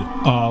frustrated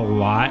a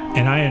lot,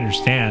 and I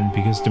understand,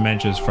 because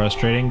dementia is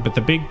frustrating. But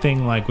the big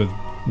thing, like,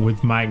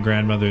 with my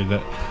grandmother,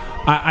 that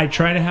I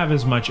try to have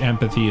as much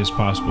empathy as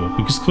possible,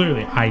 because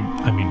clearly I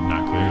mean,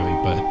 not clearly,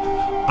 but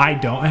I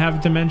don't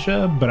have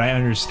dementia, but I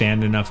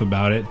understand enough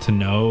about it to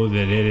know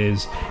that it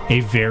is a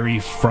very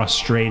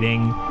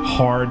frustrating,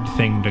 hard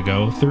thing to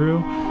go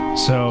through.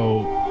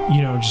 So,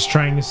 you know, just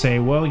trying to say,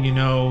 well, you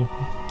know,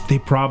 they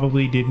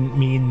probably didn't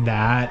mean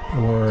that,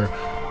 or,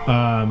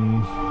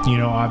 you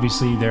know,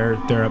 obviously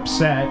they're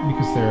upset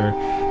because they're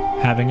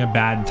having a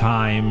bad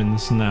time and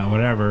this and that,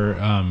 whatever.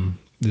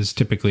 This is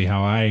typically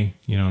how I,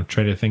 you know,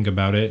 try to think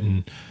about it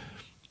and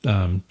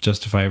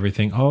justify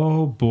everything.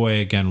 Oh boy,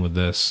 again with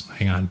this.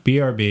 Hang on.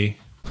 BRB.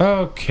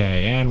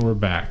 Okay, and we're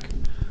back.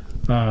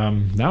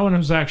 That one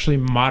was actually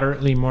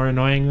moderately more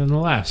annoying than the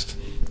last.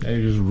 I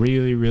just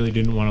really, really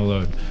didn't want to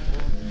load.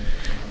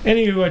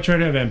 Anywho, I try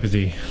to have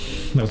empathy.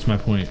 That's my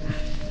point.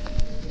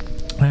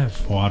 I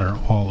have water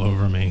all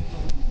over me.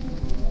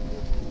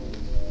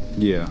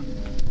 Yeah,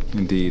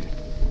 indeed.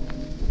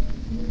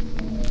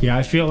 Yeah,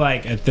 I feel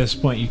like at this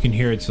point you can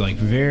hear it's like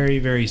very,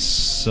 very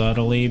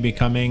subtly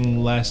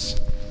becoming less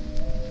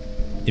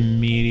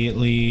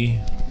immediately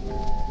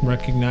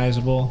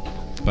recognizable.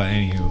 But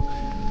anywho.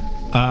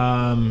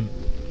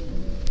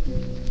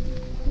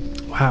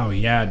 Wow,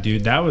 yeah,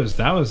 dude, that was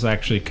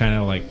actually kind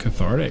of like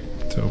cathartic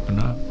to open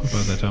up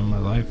about that time in my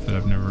life that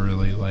I've never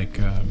really like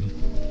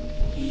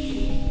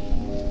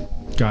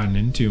gotten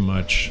into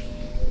much.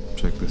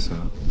 Check this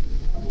out.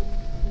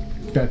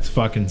 That's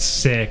fucking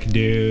sick,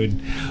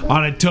 dude.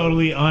 On a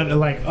totally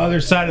like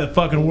other side of the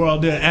fucking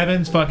world, dude.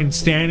 Evan's fucking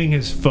standing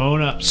his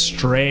phone up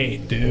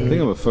straight, dude. I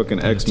think I'm a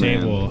fucking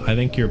X-Man. I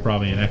think you're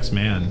probably an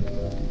X-Man.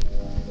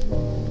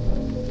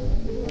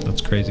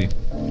 That's crazy.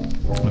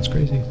 That's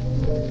crazy.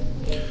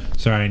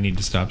 Sorry, I need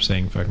to stop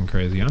saying fucking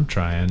crazy. I'm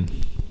trying.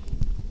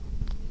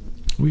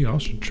 We all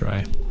should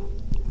try.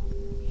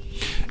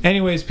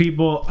 Anyways,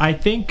 people, I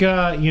think,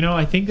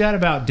 I think that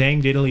about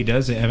dang diddly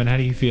does it. Evan, how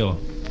do you feel?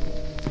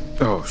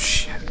 Oh,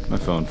 shit. My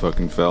phone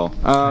fucking fell.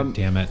 God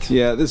damn it.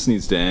 Yeah, this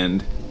needs to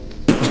end.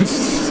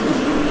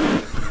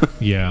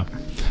 Yeah.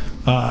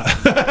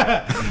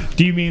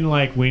 Do you mean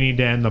like we need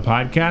to end the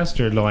podcast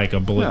or like a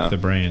blip the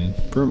brain?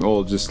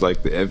 Well, just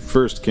like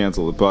first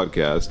cancel the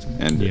podcast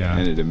and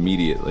end it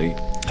immediately.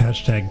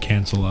 Hashtag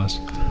cancel us.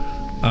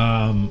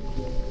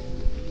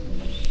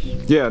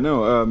 Yeah,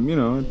 no, I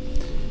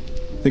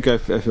think I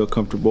feel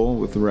comfortable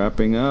with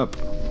wrapping up.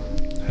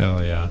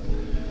 Hell yeah.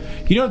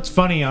 You know, it's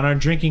funny, on our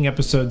drinking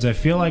episodes, I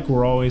feel like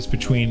we're always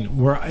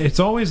it's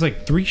always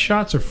like 3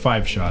 shots or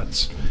 5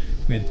 shots.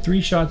 We had 3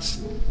 shots.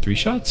 3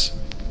 shots?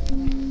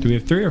 Do we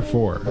have 3 or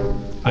 4?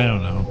 I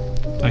don't know.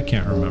 I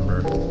can't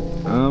remember.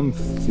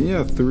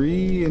 Yeah,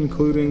 3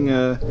 including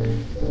the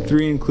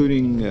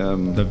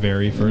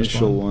very first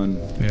initial one.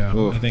 Yeah,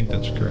 I think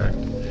that's correct.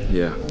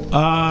 Yeah.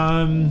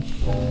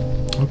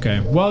 Okay.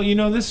 Well,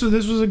 this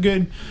was a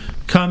good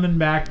coming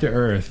back to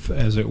earth,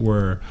 as it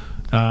were.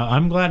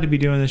 I'm glad to be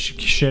doing this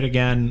shit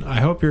again.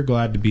 I hope you're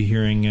glad to be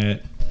hearing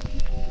it.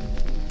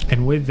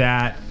 And with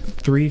that,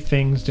 3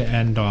 things to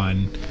end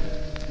on.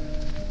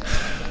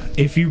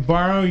 If you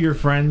borrow your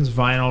friend's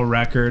vinyl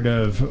record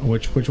of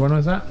which one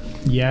was that?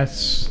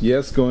 Yes,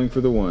 going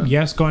for the one.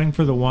 Yes, going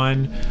for the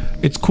one.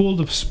 It's cool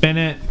to spin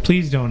it.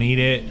 Please don't eat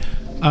it.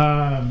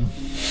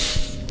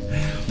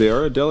 They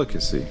are a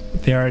delicacy.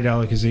 They are a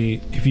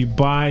delicacy. If you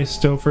buy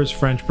Stouffer's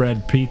French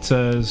bread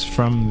pizzas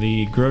from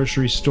the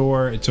grocery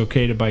store, it's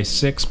okay to buy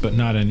 6, but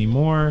not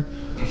anymore.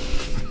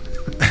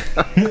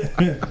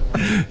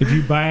 If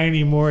you buy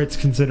any more, it's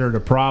considered a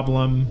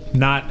problem.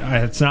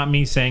 It's not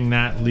me saying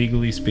that,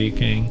 legally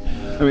speaking.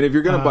 I mean, if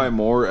you're gonna buy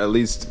more, at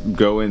least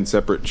go in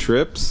separate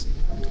trips,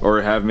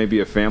 or have maybe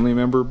a family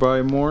member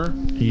buy more.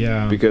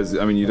 Yeah. Because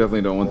I mean, you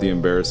definitely don't want the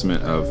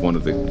embarrassment of one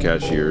of the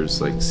cashiers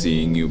like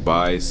seeing you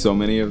buy so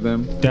many of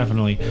them.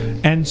 Definitely.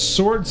 And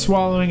sword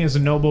swallowing is a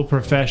noble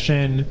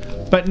profession,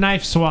 but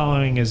knife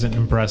swallowing isn't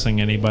impressing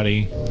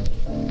anybody.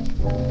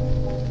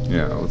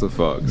 Yeah. What the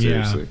fuck?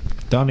 Seriously. Yeah.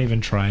 Don't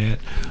even try it.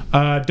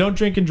 Don't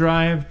drink and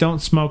drive. Don't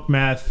smoke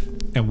meth.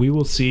 And we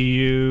will see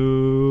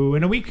you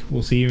in a week.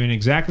 We'll see you in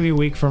exactly a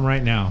week from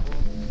right now.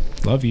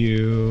 Love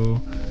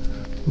you.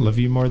 Love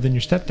you more than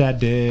your stepdad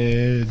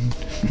did.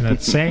 And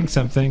that's saying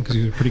something because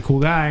he was a pretty cool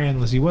guy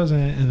unless he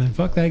wasn't. And then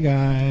fuck that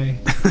guy.